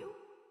them to you.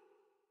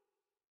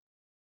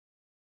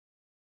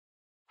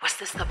 Was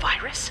this the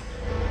virus?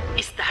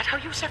 Is that how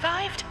you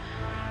survived?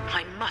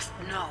 I must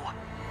know.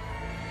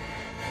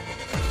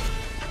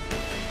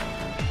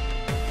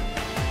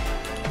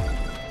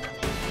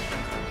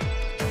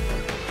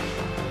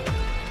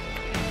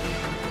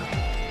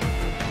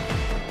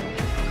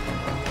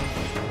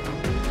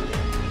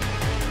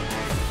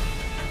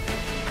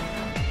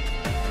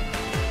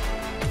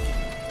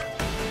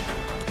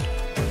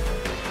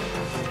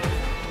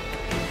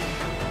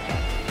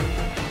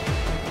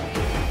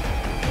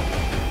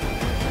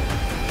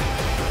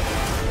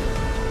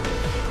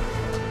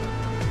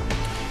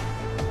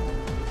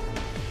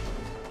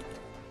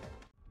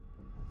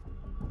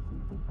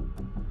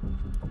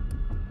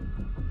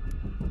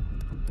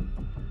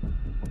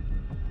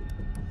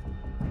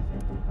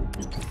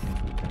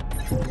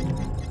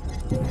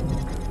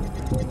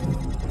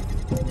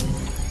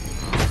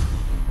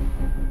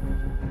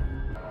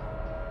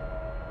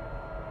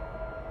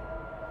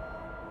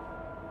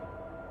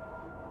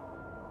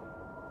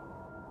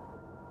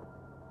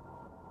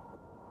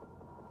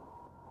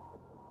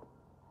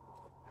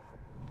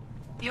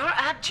 Your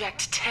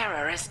abject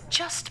terror is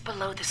just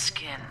below the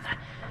skin.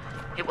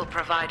 It will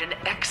provide an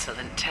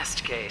excellent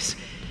test case,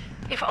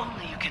 if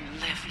only you can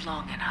live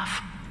long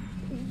enough.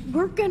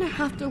 We're gonna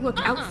have to look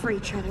out for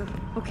each other,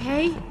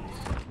 okay?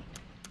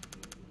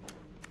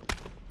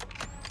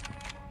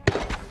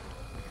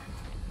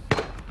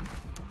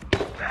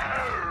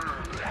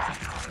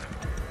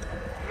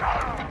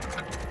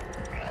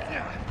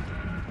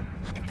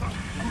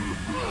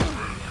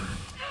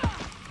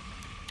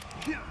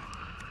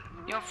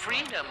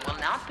 freedom will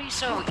not be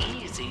so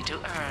easy to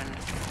earn.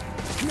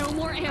 No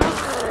more ammo.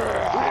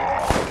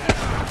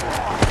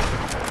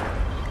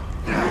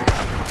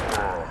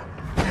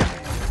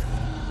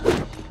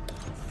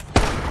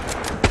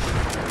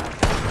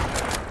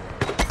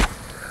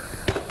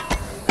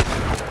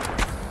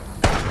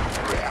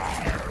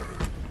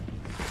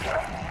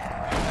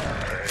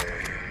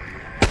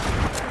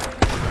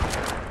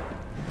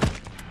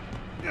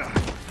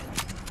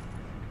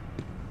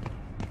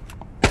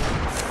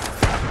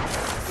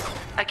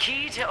 A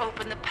key to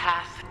open the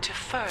path to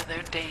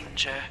further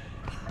danger.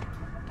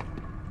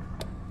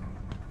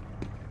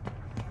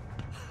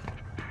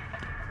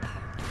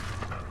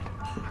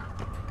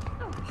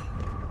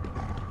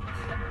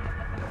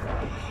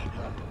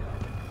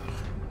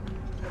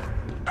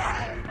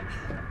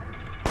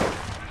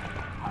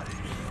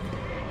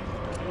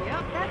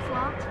 Yep, that's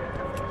locked.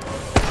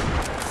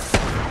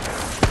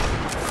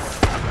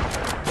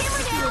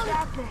 Hammer down!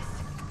 Got this.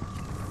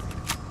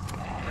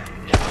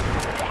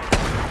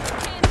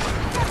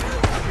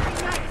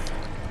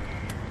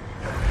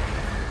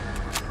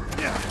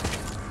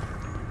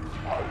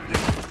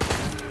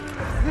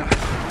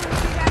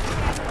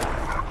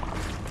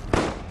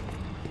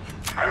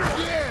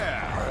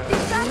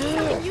 Is that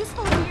something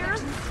useful here?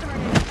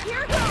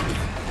 Here it goes!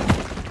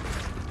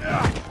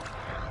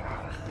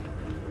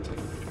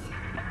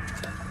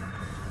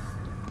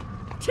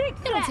 Take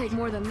that! It'll take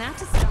more than that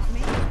to stop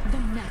me. The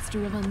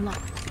master of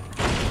unlock.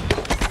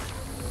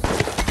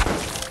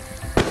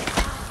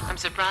 I'm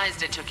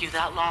surprised it took you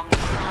that long to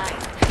find.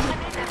 I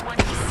made that one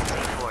easy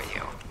for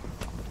you.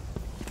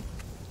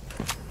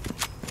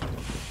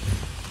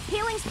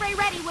 Healing spray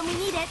ready when we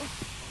need it.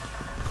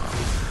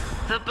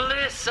 The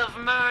bliss of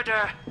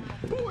murder.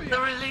 The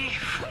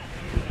relief.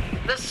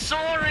 The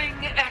soaring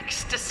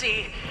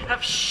ecstasy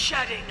of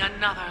shedding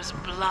another's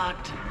blood.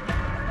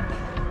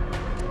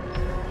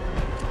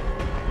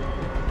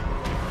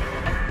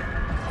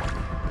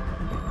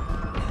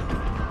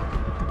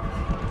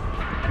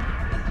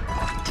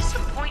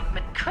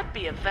 Disappointment could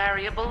be a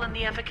variable in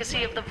the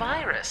efficacy of the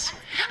virus.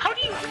 How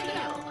do you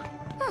feel?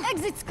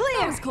 Exit's clear!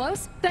 That was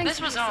close. Thanks.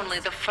 This was only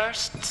the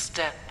first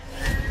step.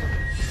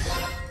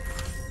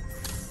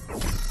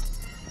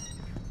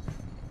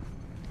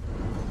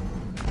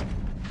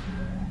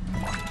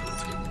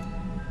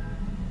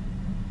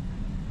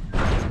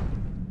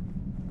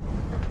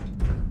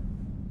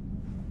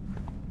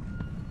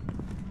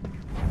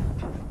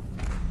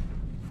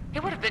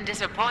 It would have been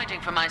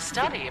disappointing for my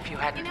study if you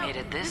hadn't made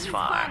it this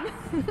far.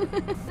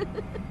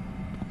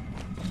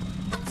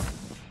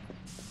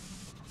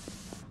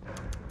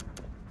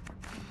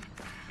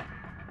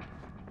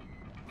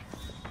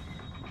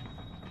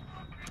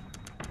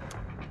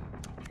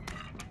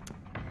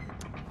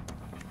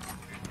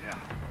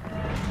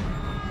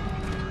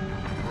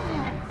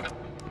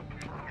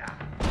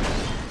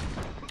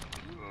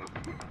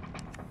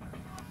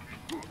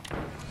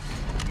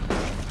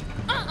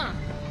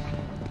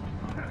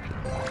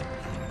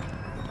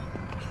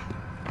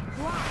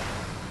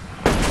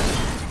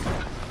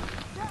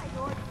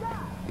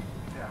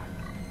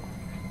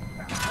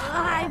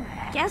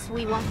 I guess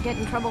we won't get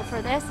in trouble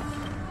for this.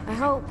 I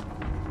hope.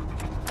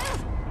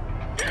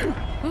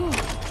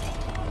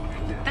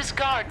 This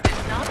guard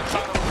did not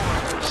follow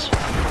orders,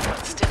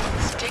 but still,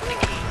 take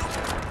the key.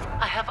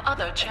 I have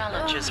other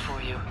challenges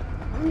for you.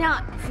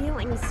 Not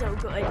feeling so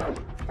good.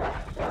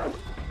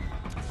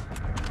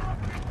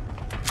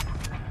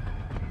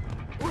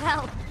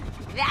 Well,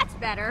 that's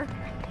better.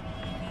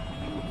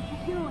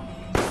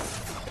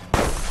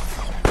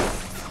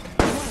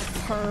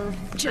 Perv.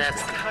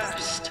 That's the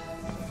first.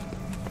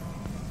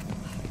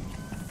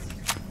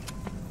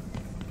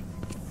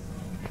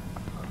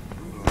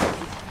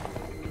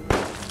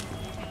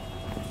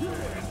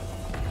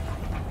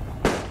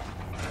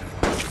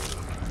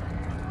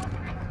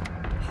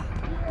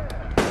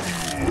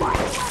 Why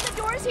do all the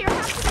doors here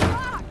have to be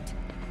locked?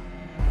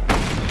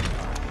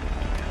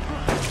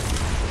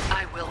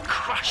 I will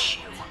crush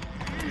you.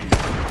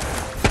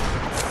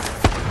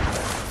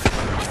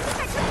 I think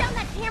I took down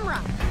that camera.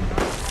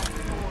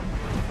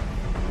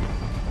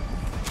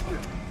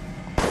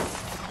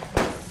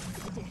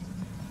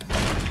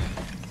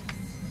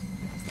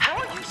 How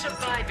are you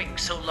surviving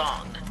so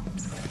long?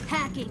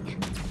 Hacking.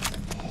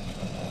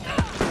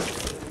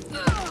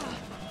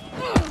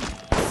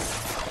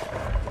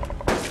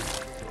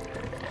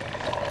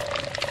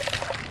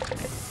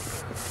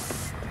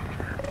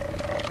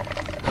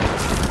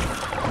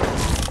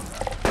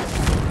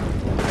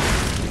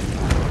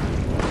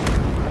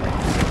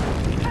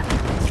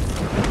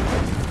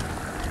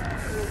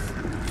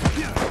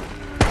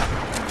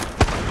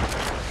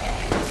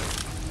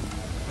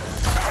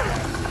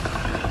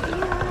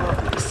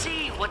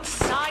 See what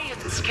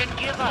science can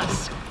give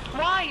us.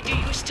 Why do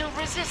you still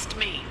resist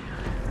me?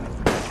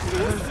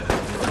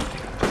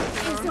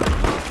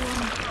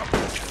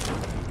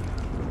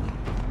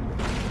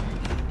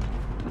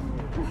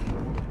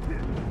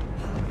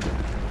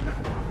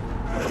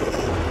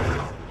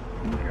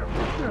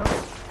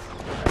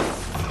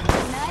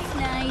 Night,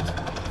 night.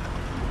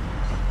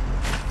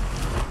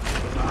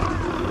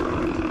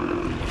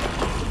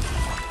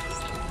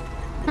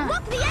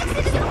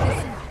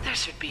 There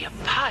should be a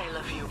pile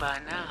of you by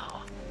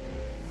now.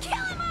 Kill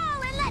them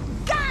all and let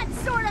God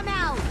sort them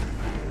out!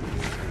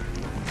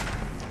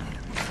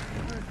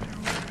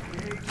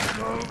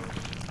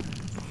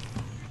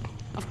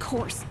 Of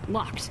course,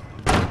 locked.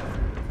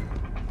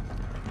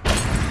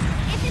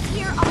 If it's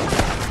here, I'll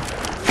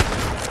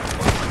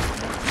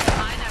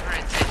I never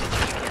intended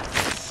you to get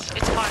this.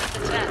 It's part of the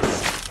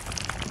test.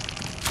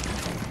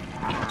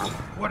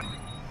 What?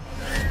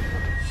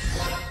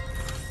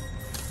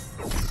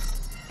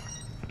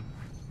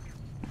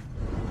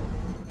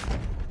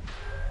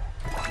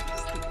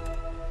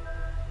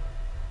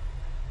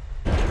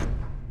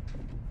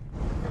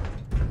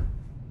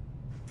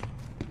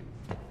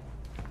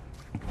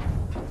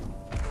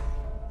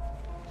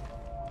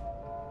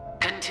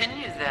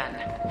 Continue then,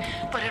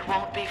 but it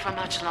won't be for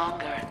much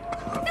longer.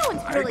 No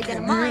one's really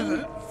gonna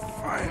mind.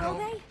 Final Will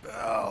they?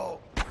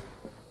 bell.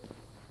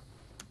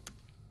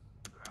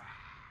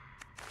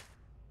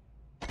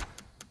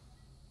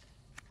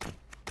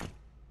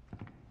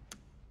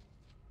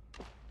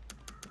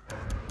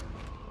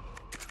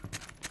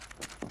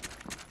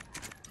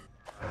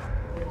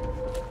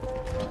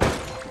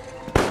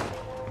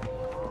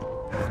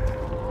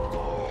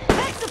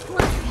 That's a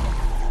plan!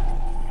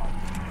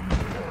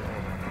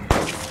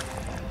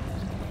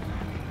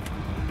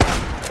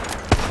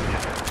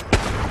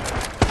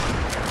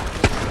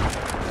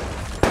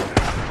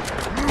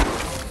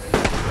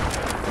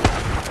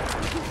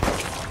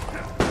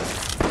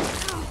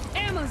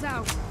 Ammo's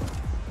out!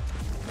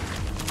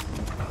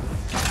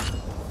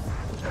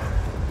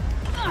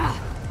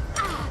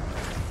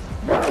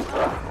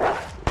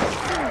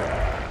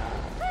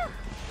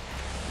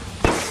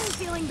 I'm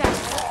feeling better.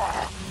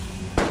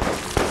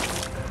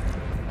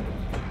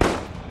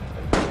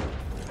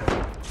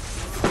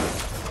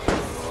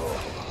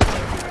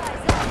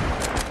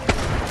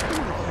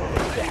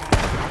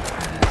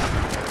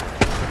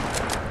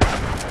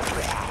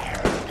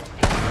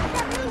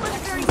 That really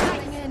wasn't very nice.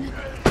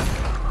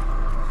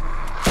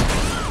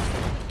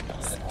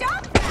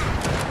 Stop that!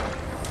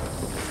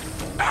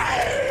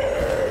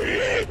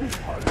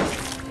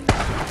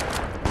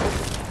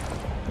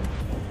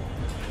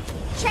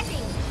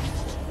 Checking.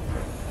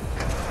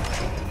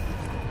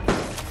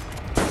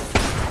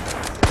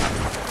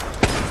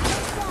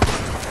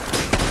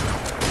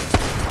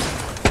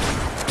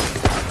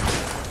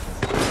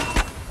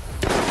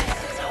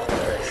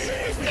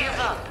 Give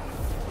up.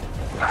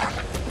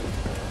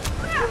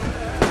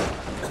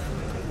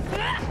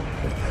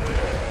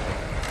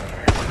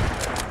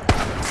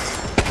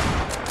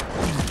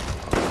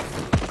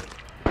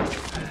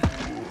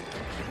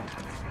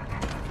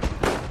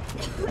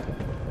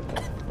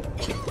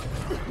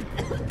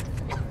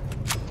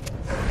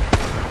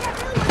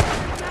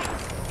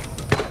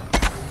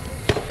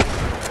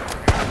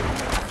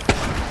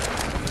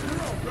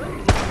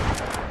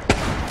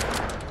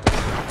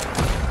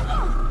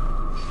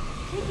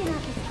 Taking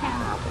out this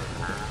camera.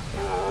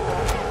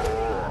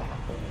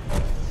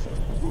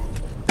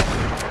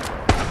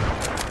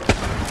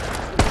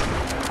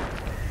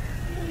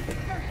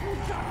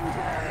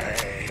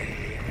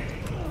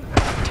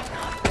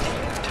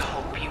 To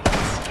hope you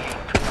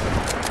escape.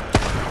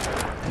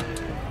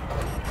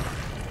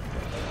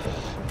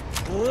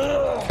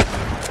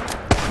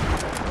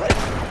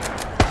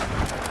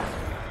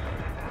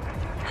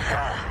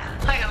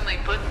 I only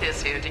put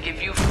this here to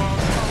give you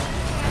false hope.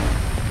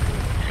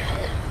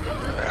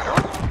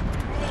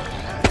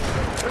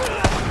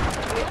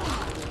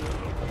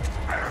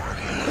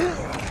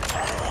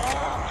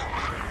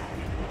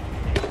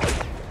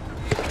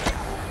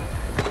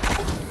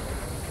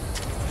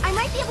 I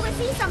might be able to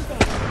see something.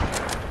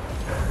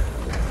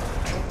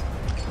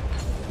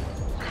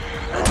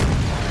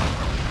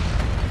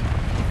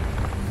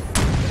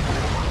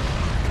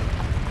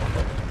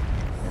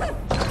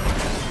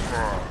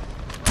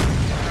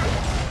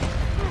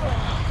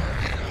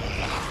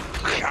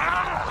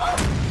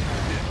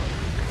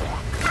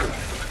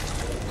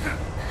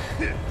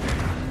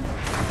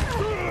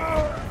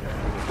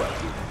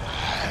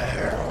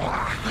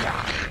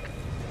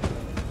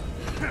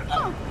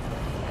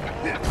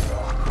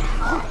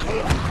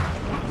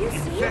 You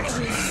see it?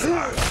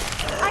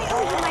 I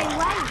owe you my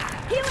life.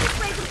 Healing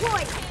spray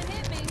deployed. Can't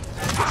hit me.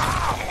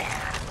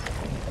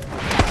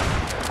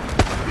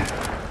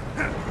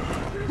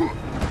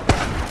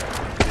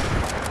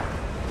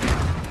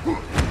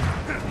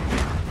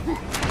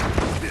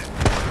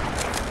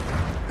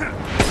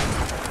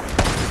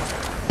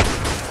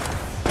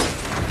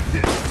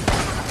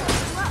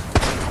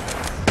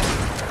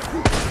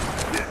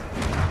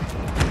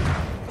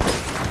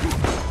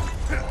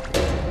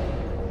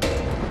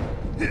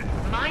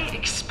 My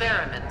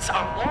experiments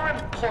are more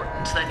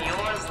important than your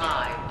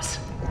lives.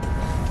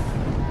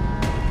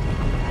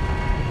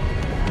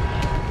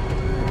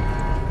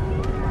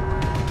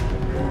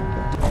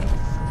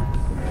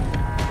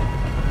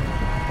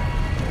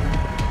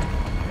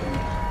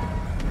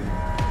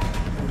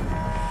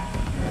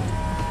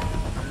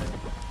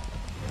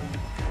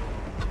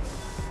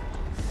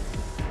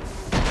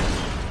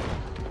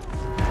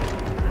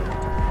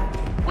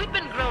 We've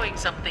been growing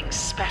something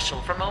special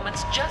for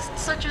moments just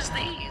such as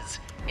these.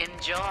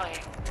 Enjoy.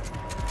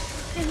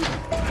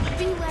 They'd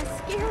be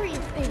less scary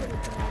if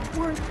they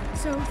weren't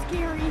so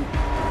scary.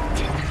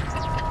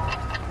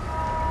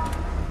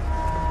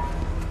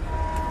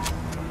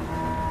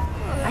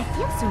 I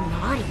feel so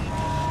naughty.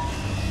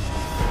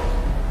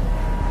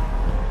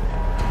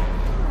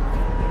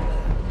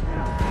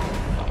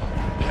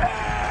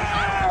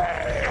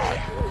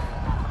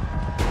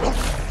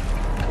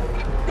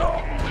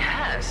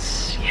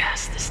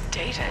 Yes, this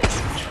data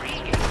is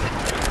intriguing.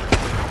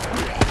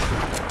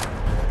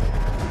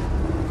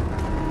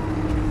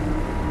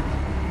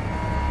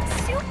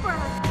 Super!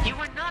 You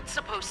were not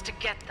supposed to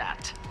get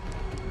that.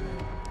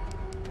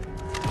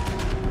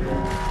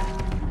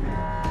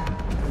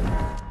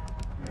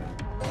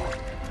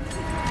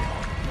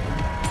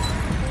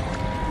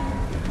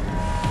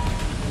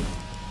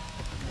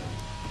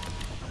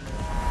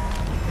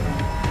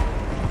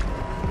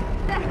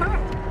 That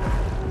hurt!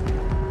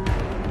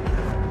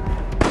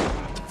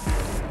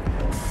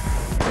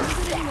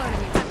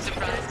 I'm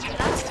surprised you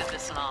lasted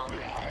this long.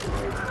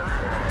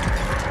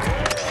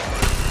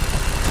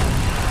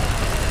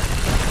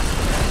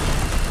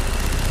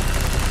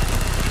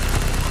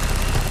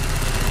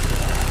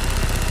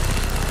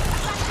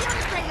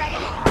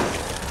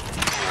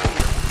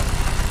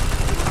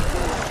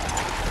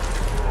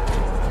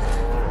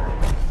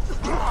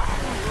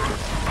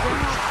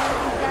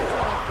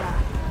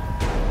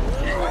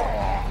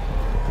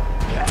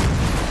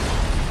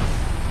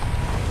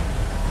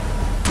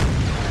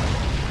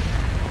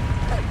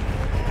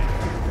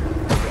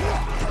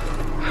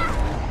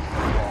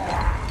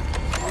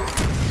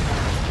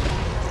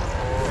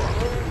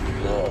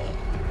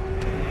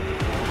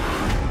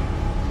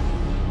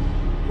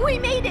 We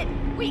made it!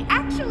 We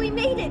actually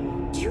made it!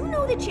 Do you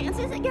know the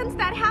chances against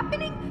that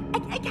happening?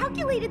 I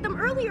calculated them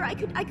earlier. I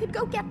could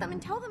go get them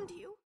and tell them to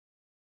you.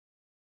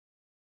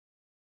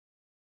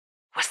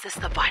 Was this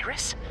the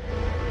virus?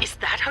 Is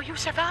that how you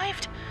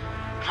survived?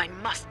 I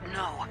must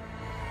know.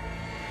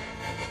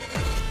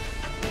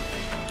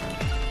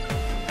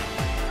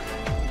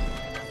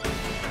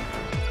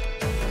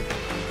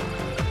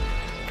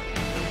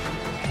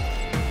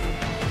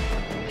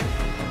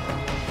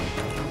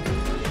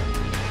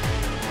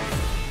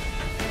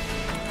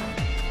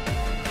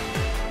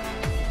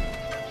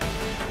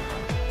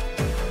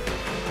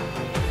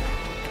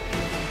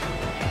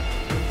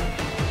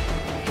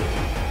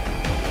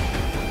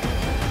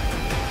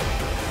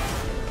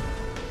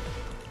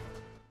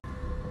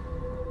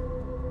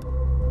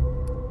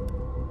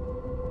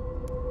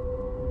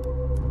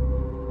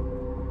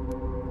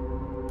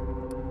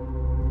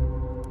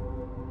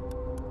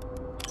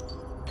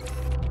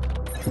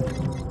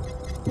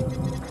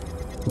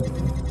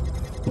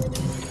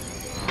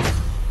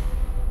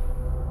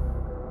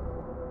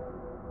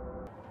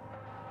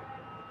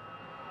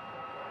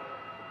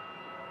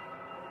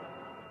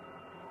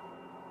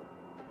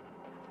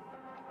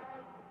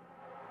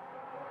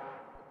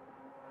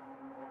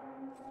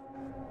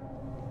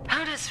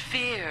 How does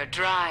fear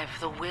drive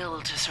the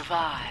will to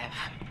survive?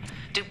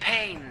 Do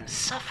pain,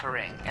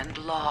 suffering, and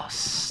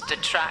loss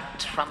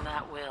detract from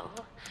that will?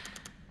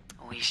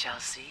 We shall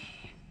see.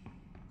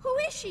 Who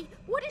is she?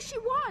 What does she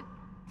want?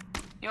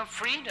 Your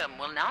freedom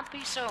will not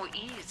be so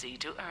easy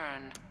to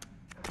earn.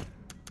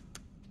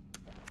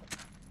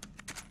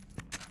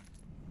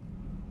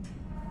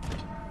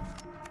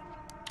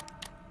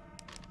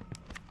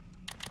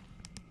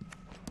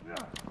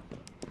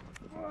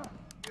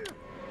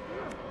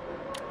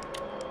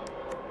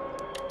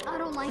 I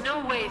don't like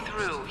No way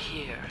through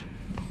here.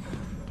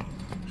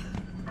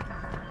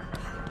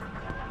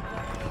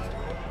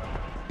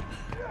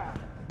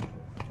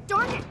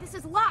 Darn it, this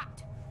is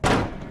locked.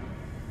 I'm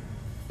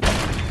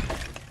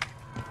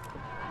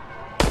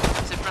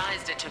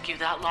surprised it took you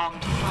that long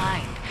to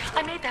find.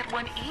 I made that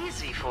one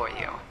easy for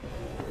you.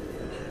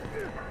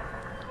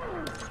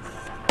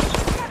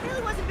 That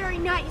really wasn't very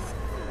nice.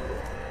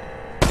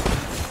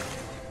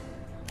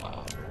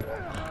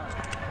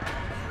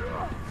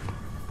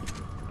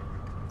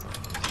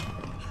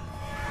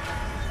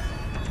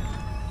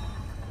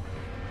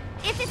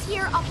 If it's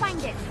here, I'll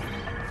find it.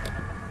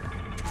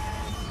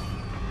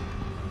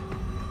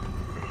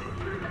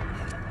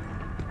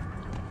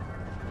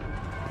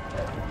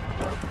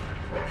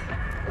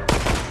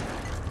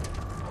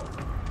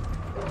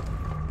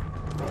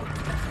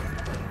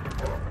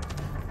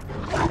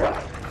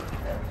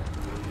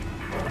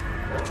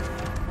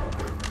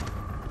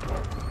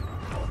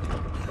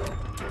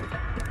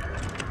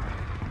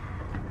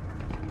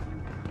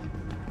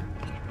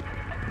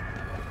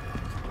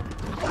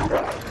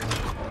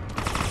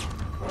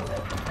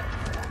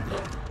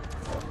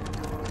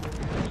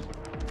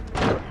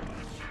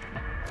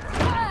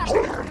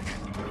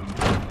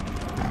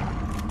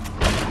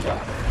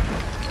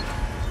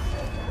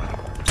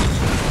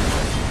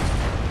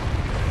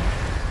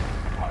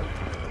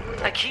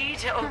 A key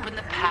to open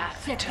the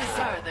path to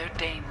further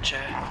danger.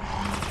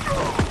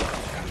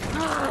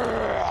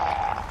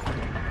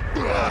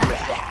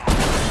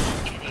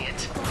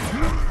 Idiot.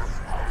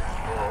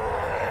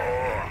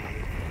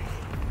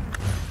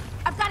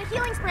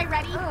 Healing spray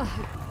ready.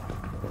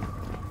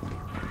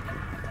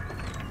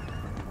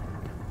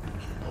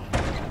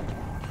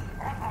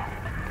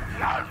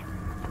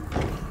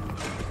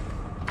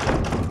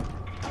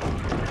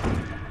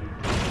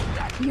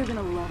 You're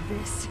gonna love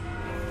this.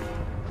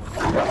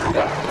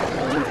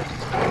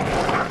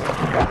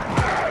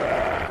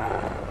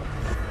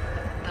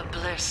 The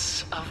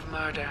bliss of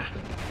murder.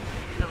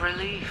 The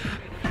relief.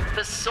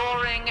 The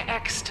soaring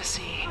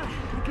ecstasy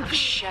of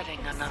shedding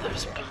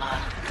another's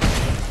blood.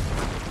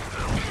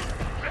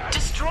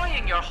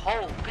 Destroying your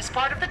hope is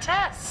part of the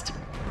test.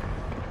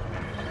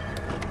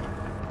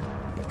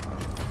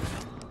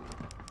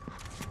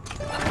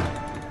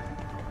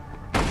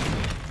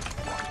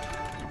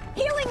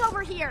 Healing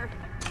over here.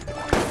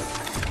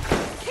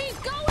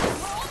 Keep going,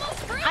 we're almost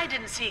free! Hide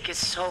and seek is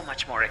so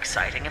much more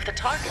exciting if the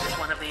target is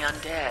one of the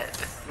undead,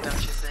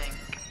 don't you think?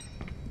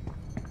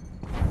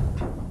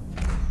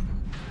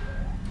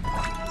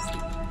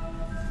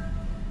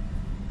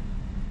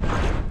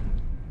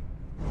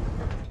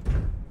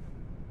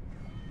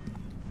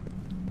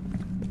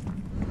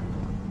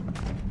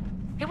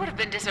 It would have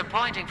been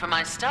disappointing for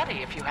my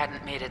study if you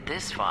hadn't made it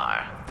this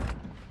far.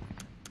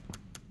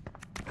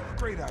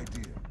 Great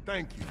idea.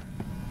 Thank you.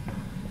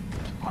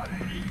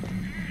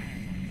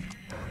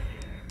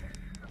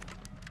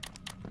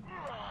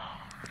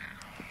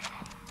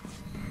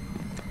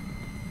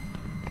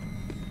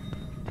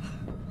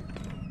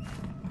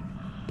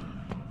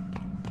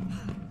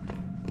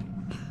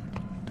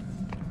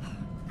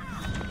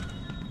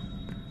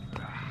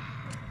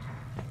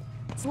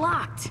 It's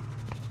locked.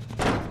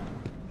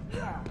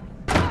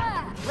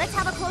 Let's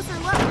have a closer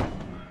look.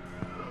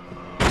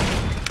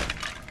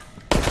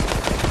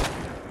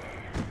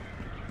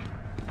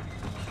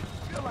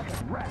 Feel like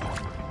a rat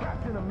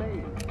trapped in a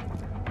maze.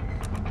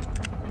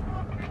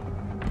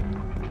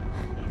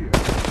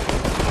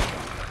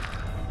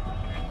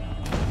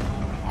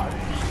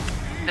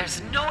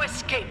 There's no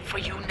escape for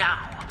you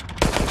now.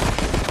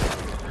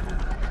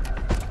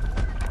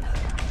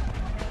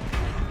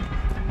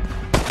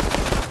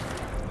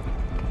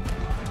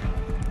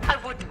 I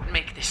wouldn't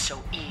make this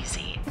so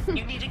easy.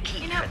 You need a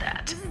key for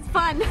that. This is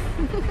fun.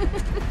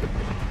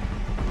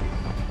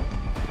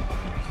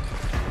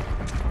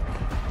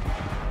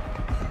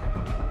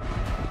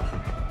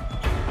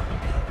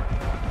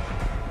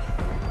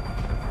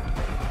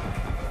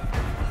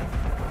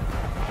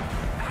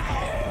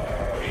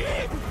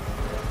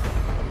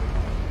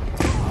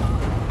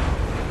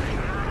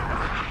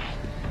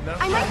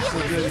 I might be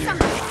able to see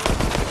something.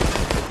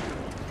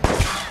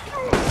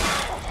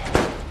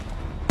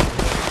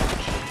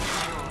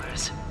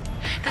 Yours.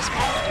 This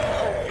moment of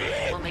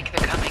hope will make the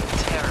coming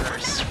terror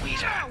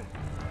sweeter.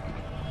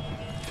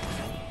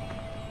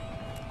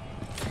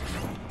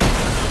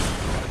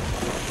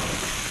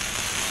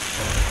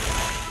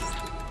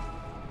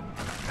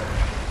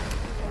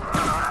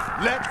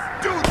 Let's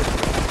do this!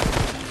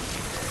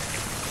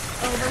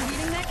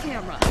 Overheating that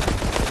camera.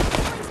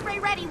 Healing spray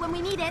ready when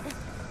we need it.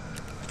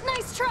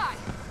 Nice try!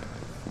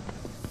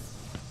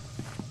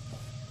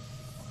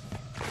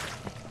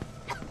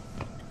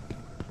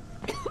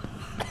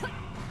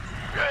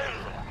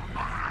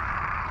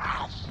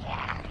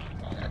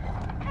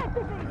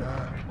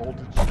 Hold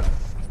it shut.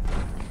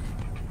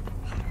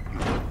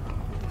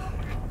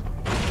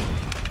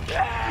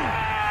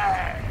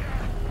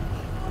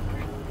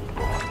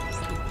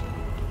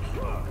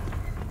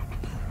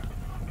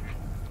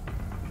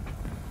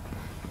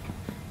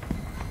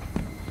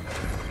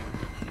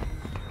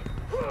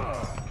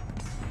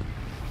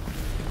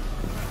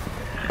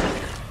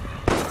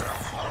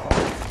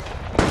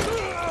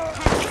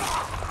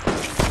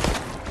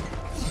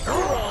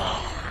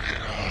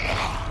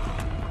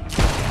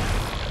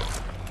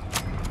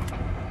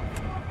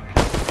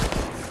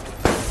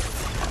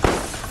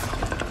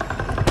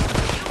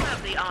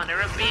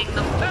 Being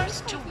the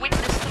first to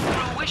witness the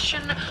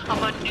fruition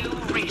of a new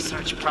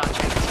research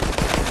project.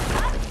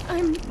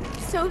 I'm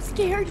so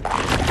scared.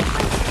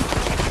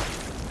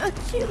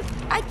 Acute.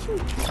 I can.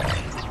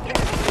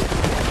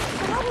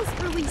 Bowels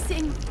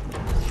releasing.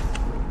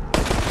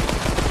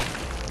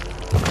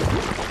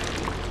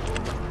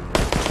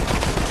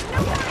 No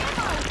more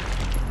ammo.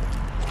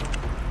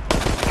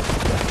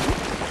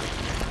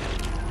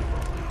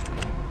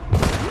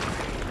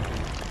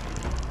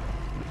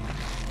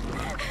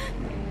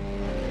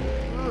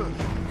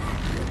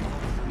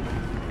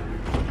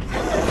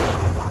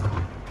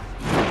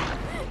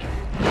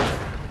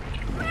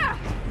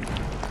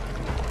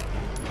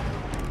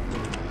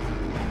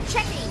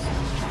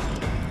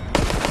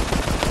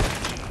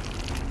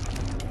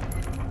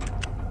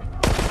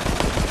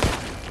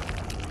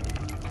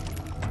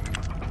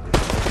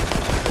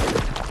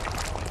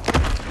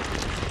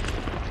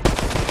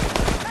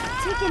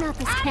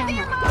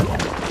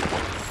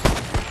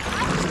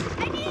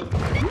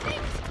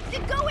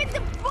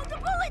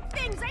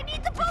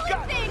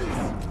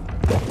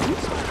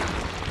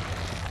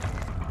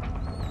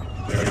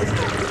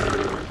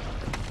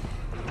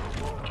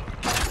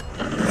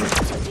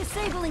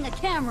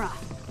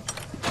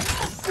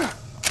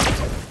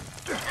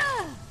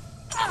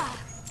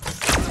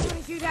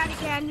 do that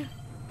again.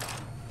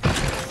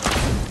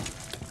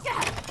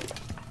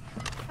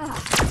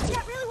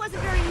 That really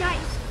wasn't very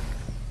nice.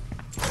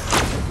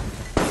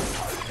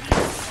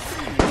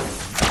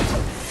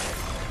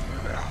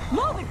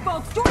 Move it,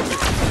 folks! Doors up!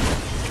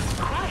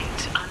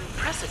 Quite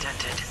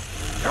unprecedented.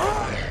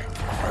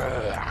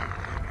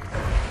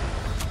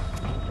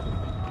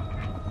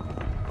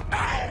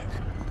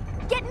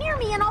 Get near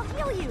me and I'll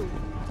heal you.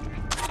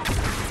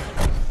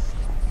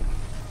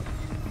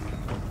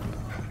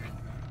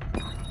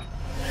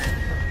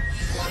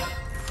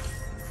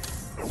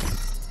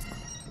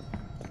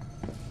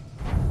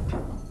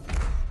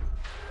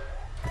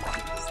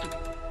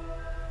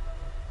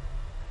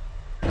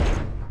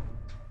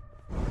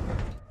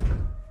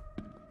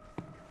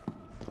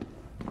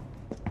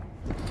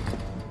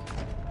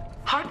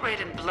 Heart rate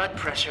and blood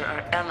pressure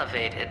are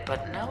elevated,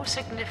 but no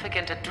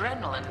significant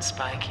adrenaline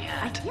spike I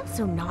yet. feel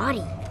so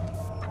naughty.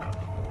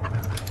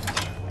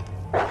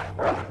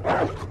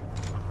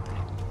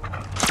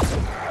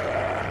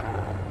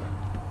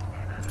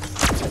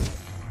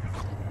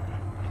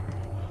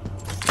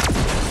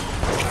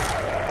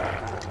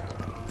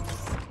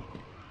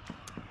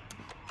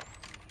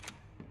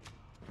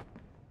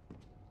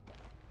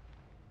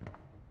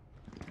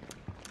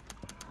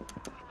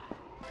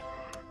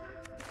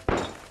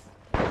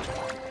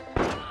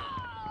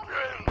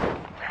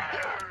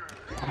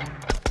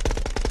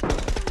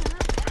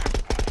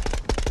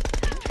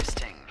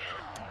 Interesting.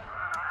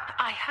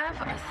 I have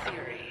a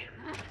theory.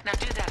 Now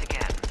do that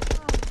again.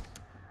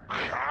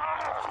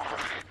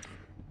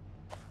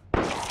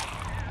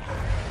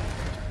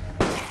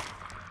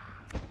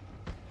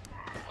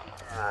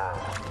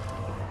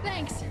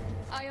 Thanks.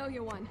 I owe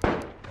you one.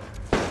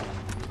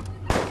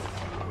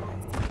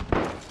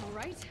 All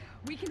right,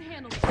 we can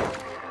handle it.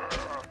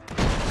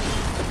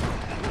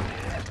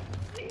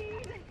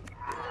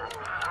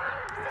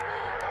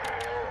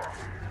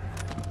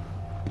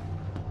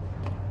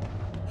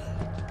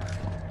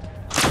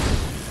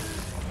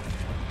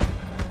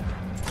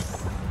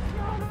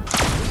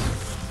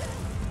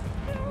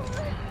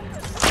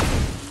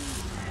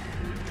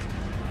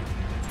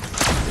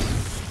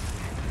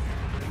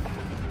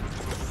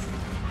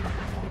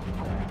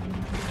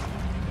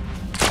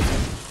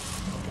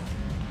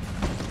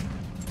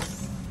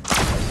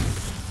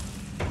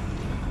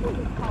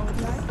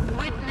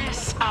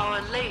 Witness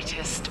our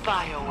latest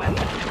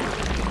bioweapon.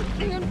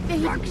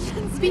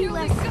 Be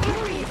less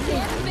scary.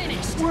 You're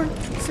finished. Weren't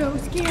so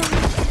scary.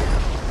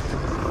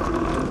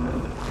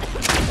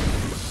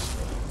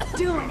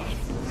 Doing it.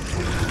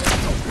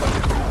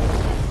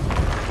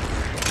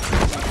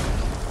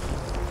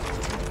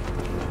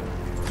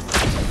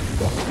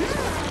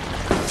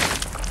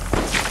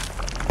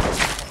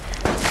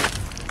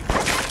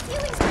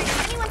 Healing spray if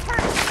anyone's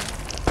hurt.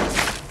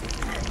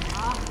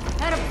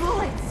 Out of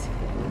bullets.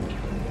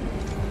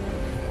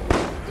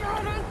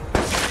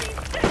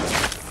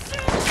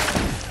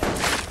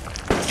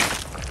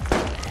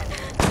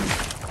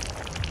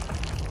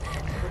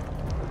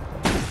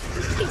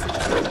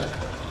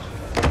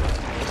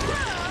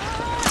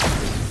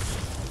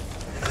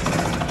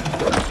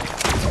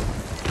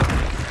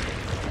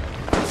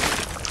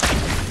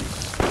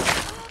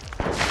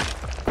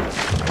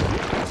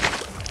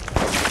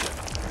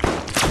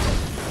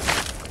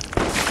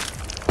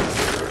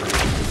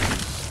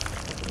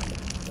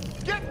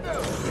 Get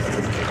them!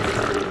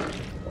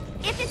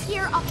 If it's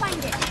here, I'll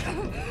find it.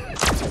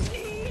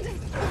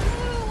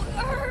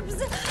 Herbs.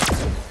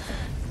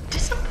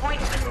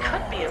 Disappointment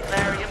could be a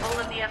variable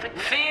in the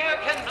efficacy. Fear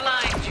can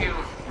blind you.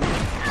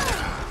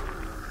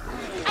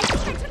 I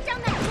think I took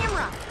down that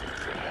camera.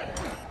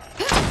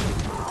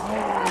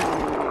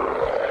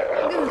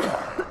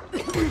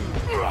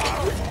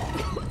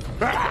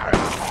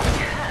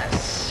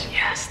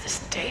 Yes, this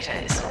data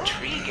is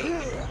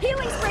intriguing.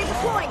 Healing spray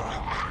deployed.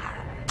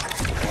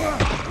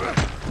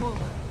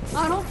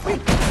 I don't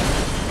think that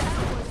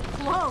was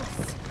close.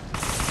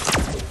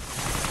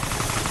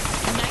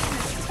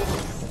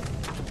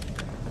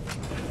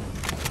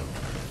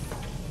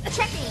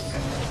 Checking.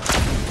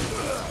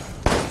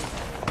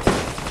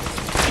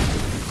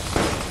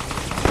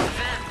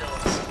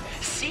 Vandals,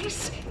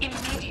 cease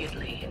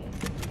immediately.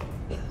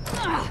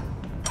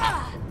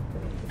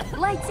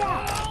 Lights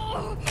out.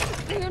 Oh,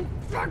 the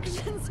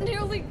infections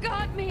nearly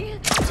got me. I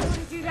want to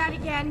do that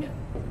again.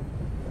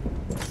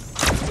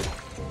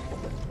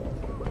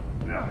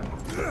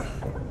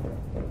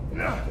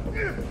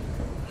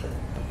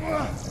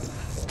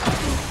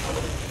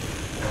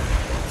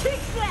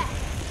 Take that.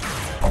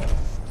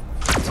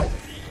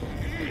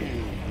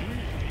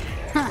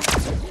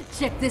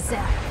 Check this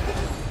out.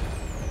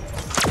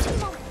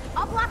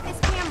 I'll block this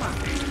camera.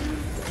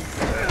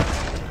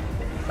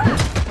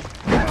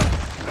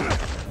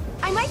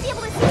 I might be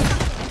able to see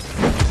something.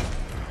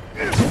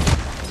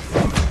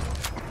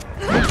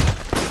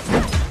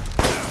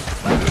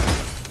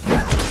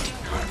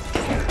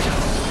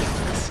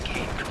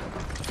 Escape.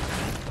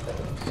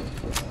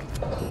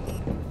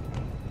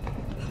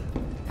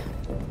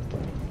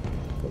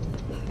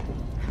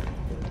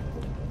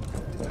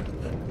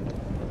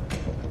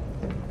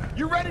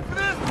 You ready ready for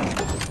this?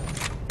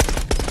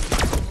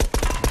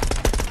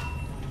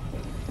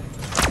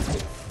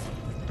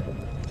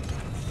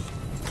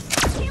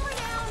 Hammer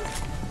down!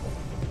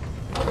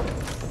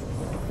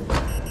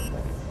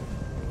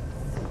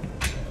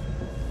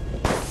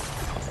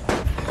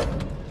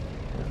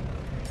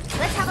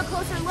 Let's have a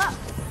closer look.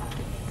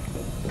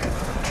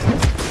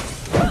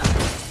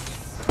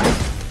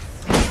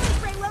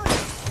 Spray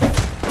loaded.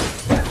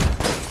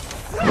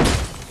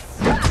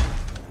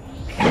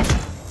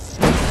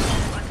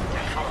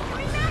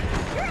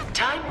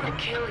 Time will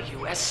kill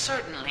you as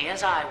certainly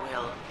as I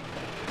will.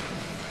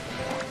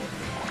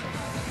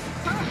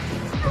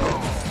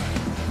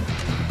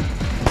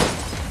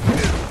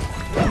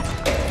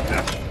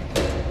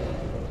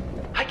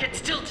 I can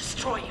still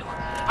destroy you.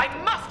 I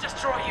must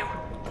destroy you.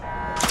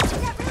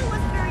 That really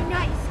wasn't very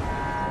nice.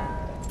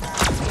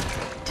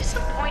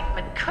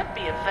 Disappointment could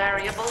be a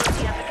variable in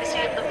the efficacy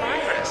of the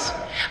virus.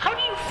 How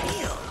do you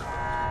feel?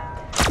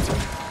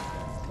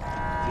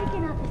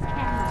 Taking out this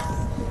canvas.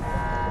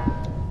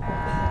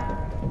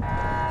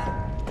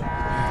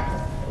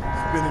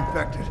 It's been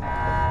infected.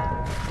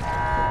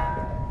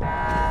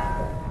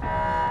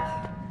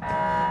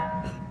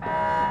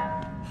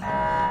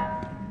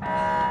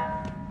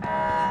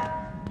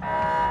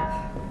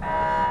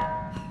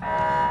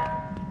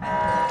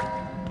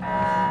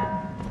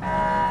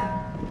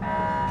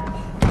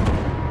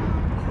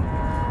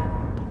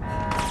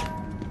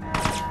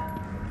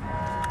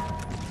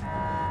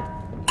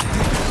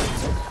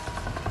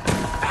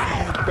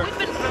 We've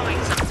been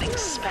growing something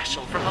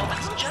special for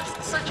moments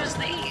just such as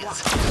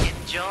these.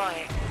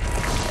 Enjoy.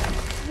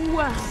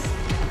 Wow.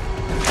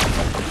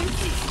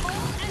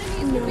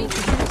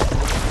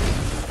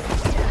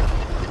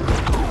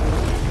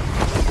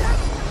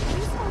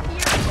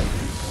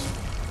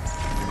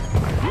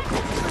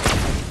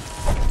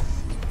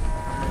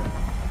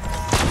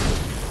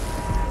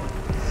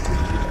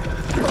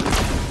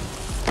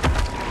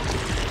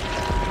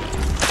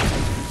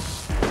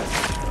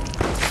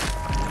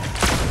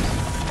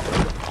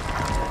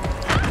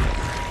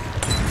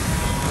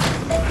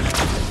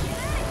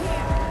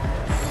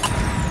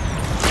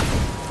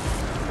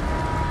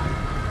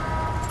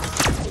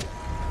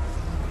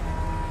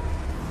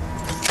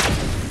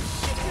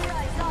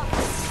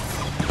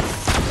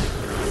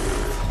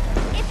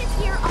 If it's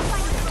here, I'll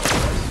find it.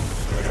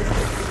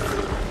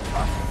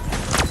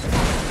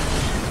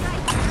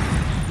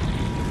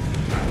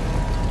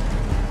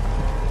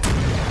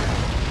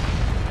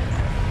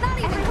 Not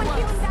even everyone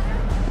feeling better?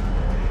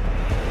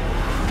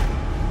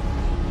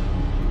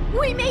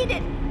 We made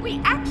it! We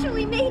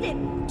actually made it!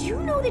 Do you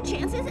know the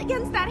chances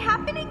against that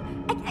happening?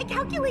 I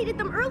calculated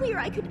them earlier.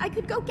 I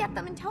could go get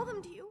them and tell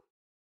them to you.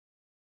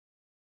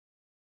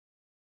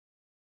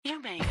 You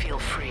may feel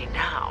free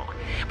now,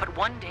 but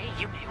one day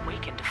you may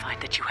awaken to find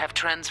that you have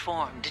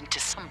transformed into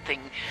something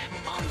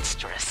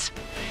monstrous.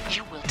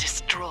 You will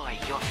destroy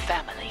your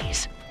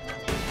families.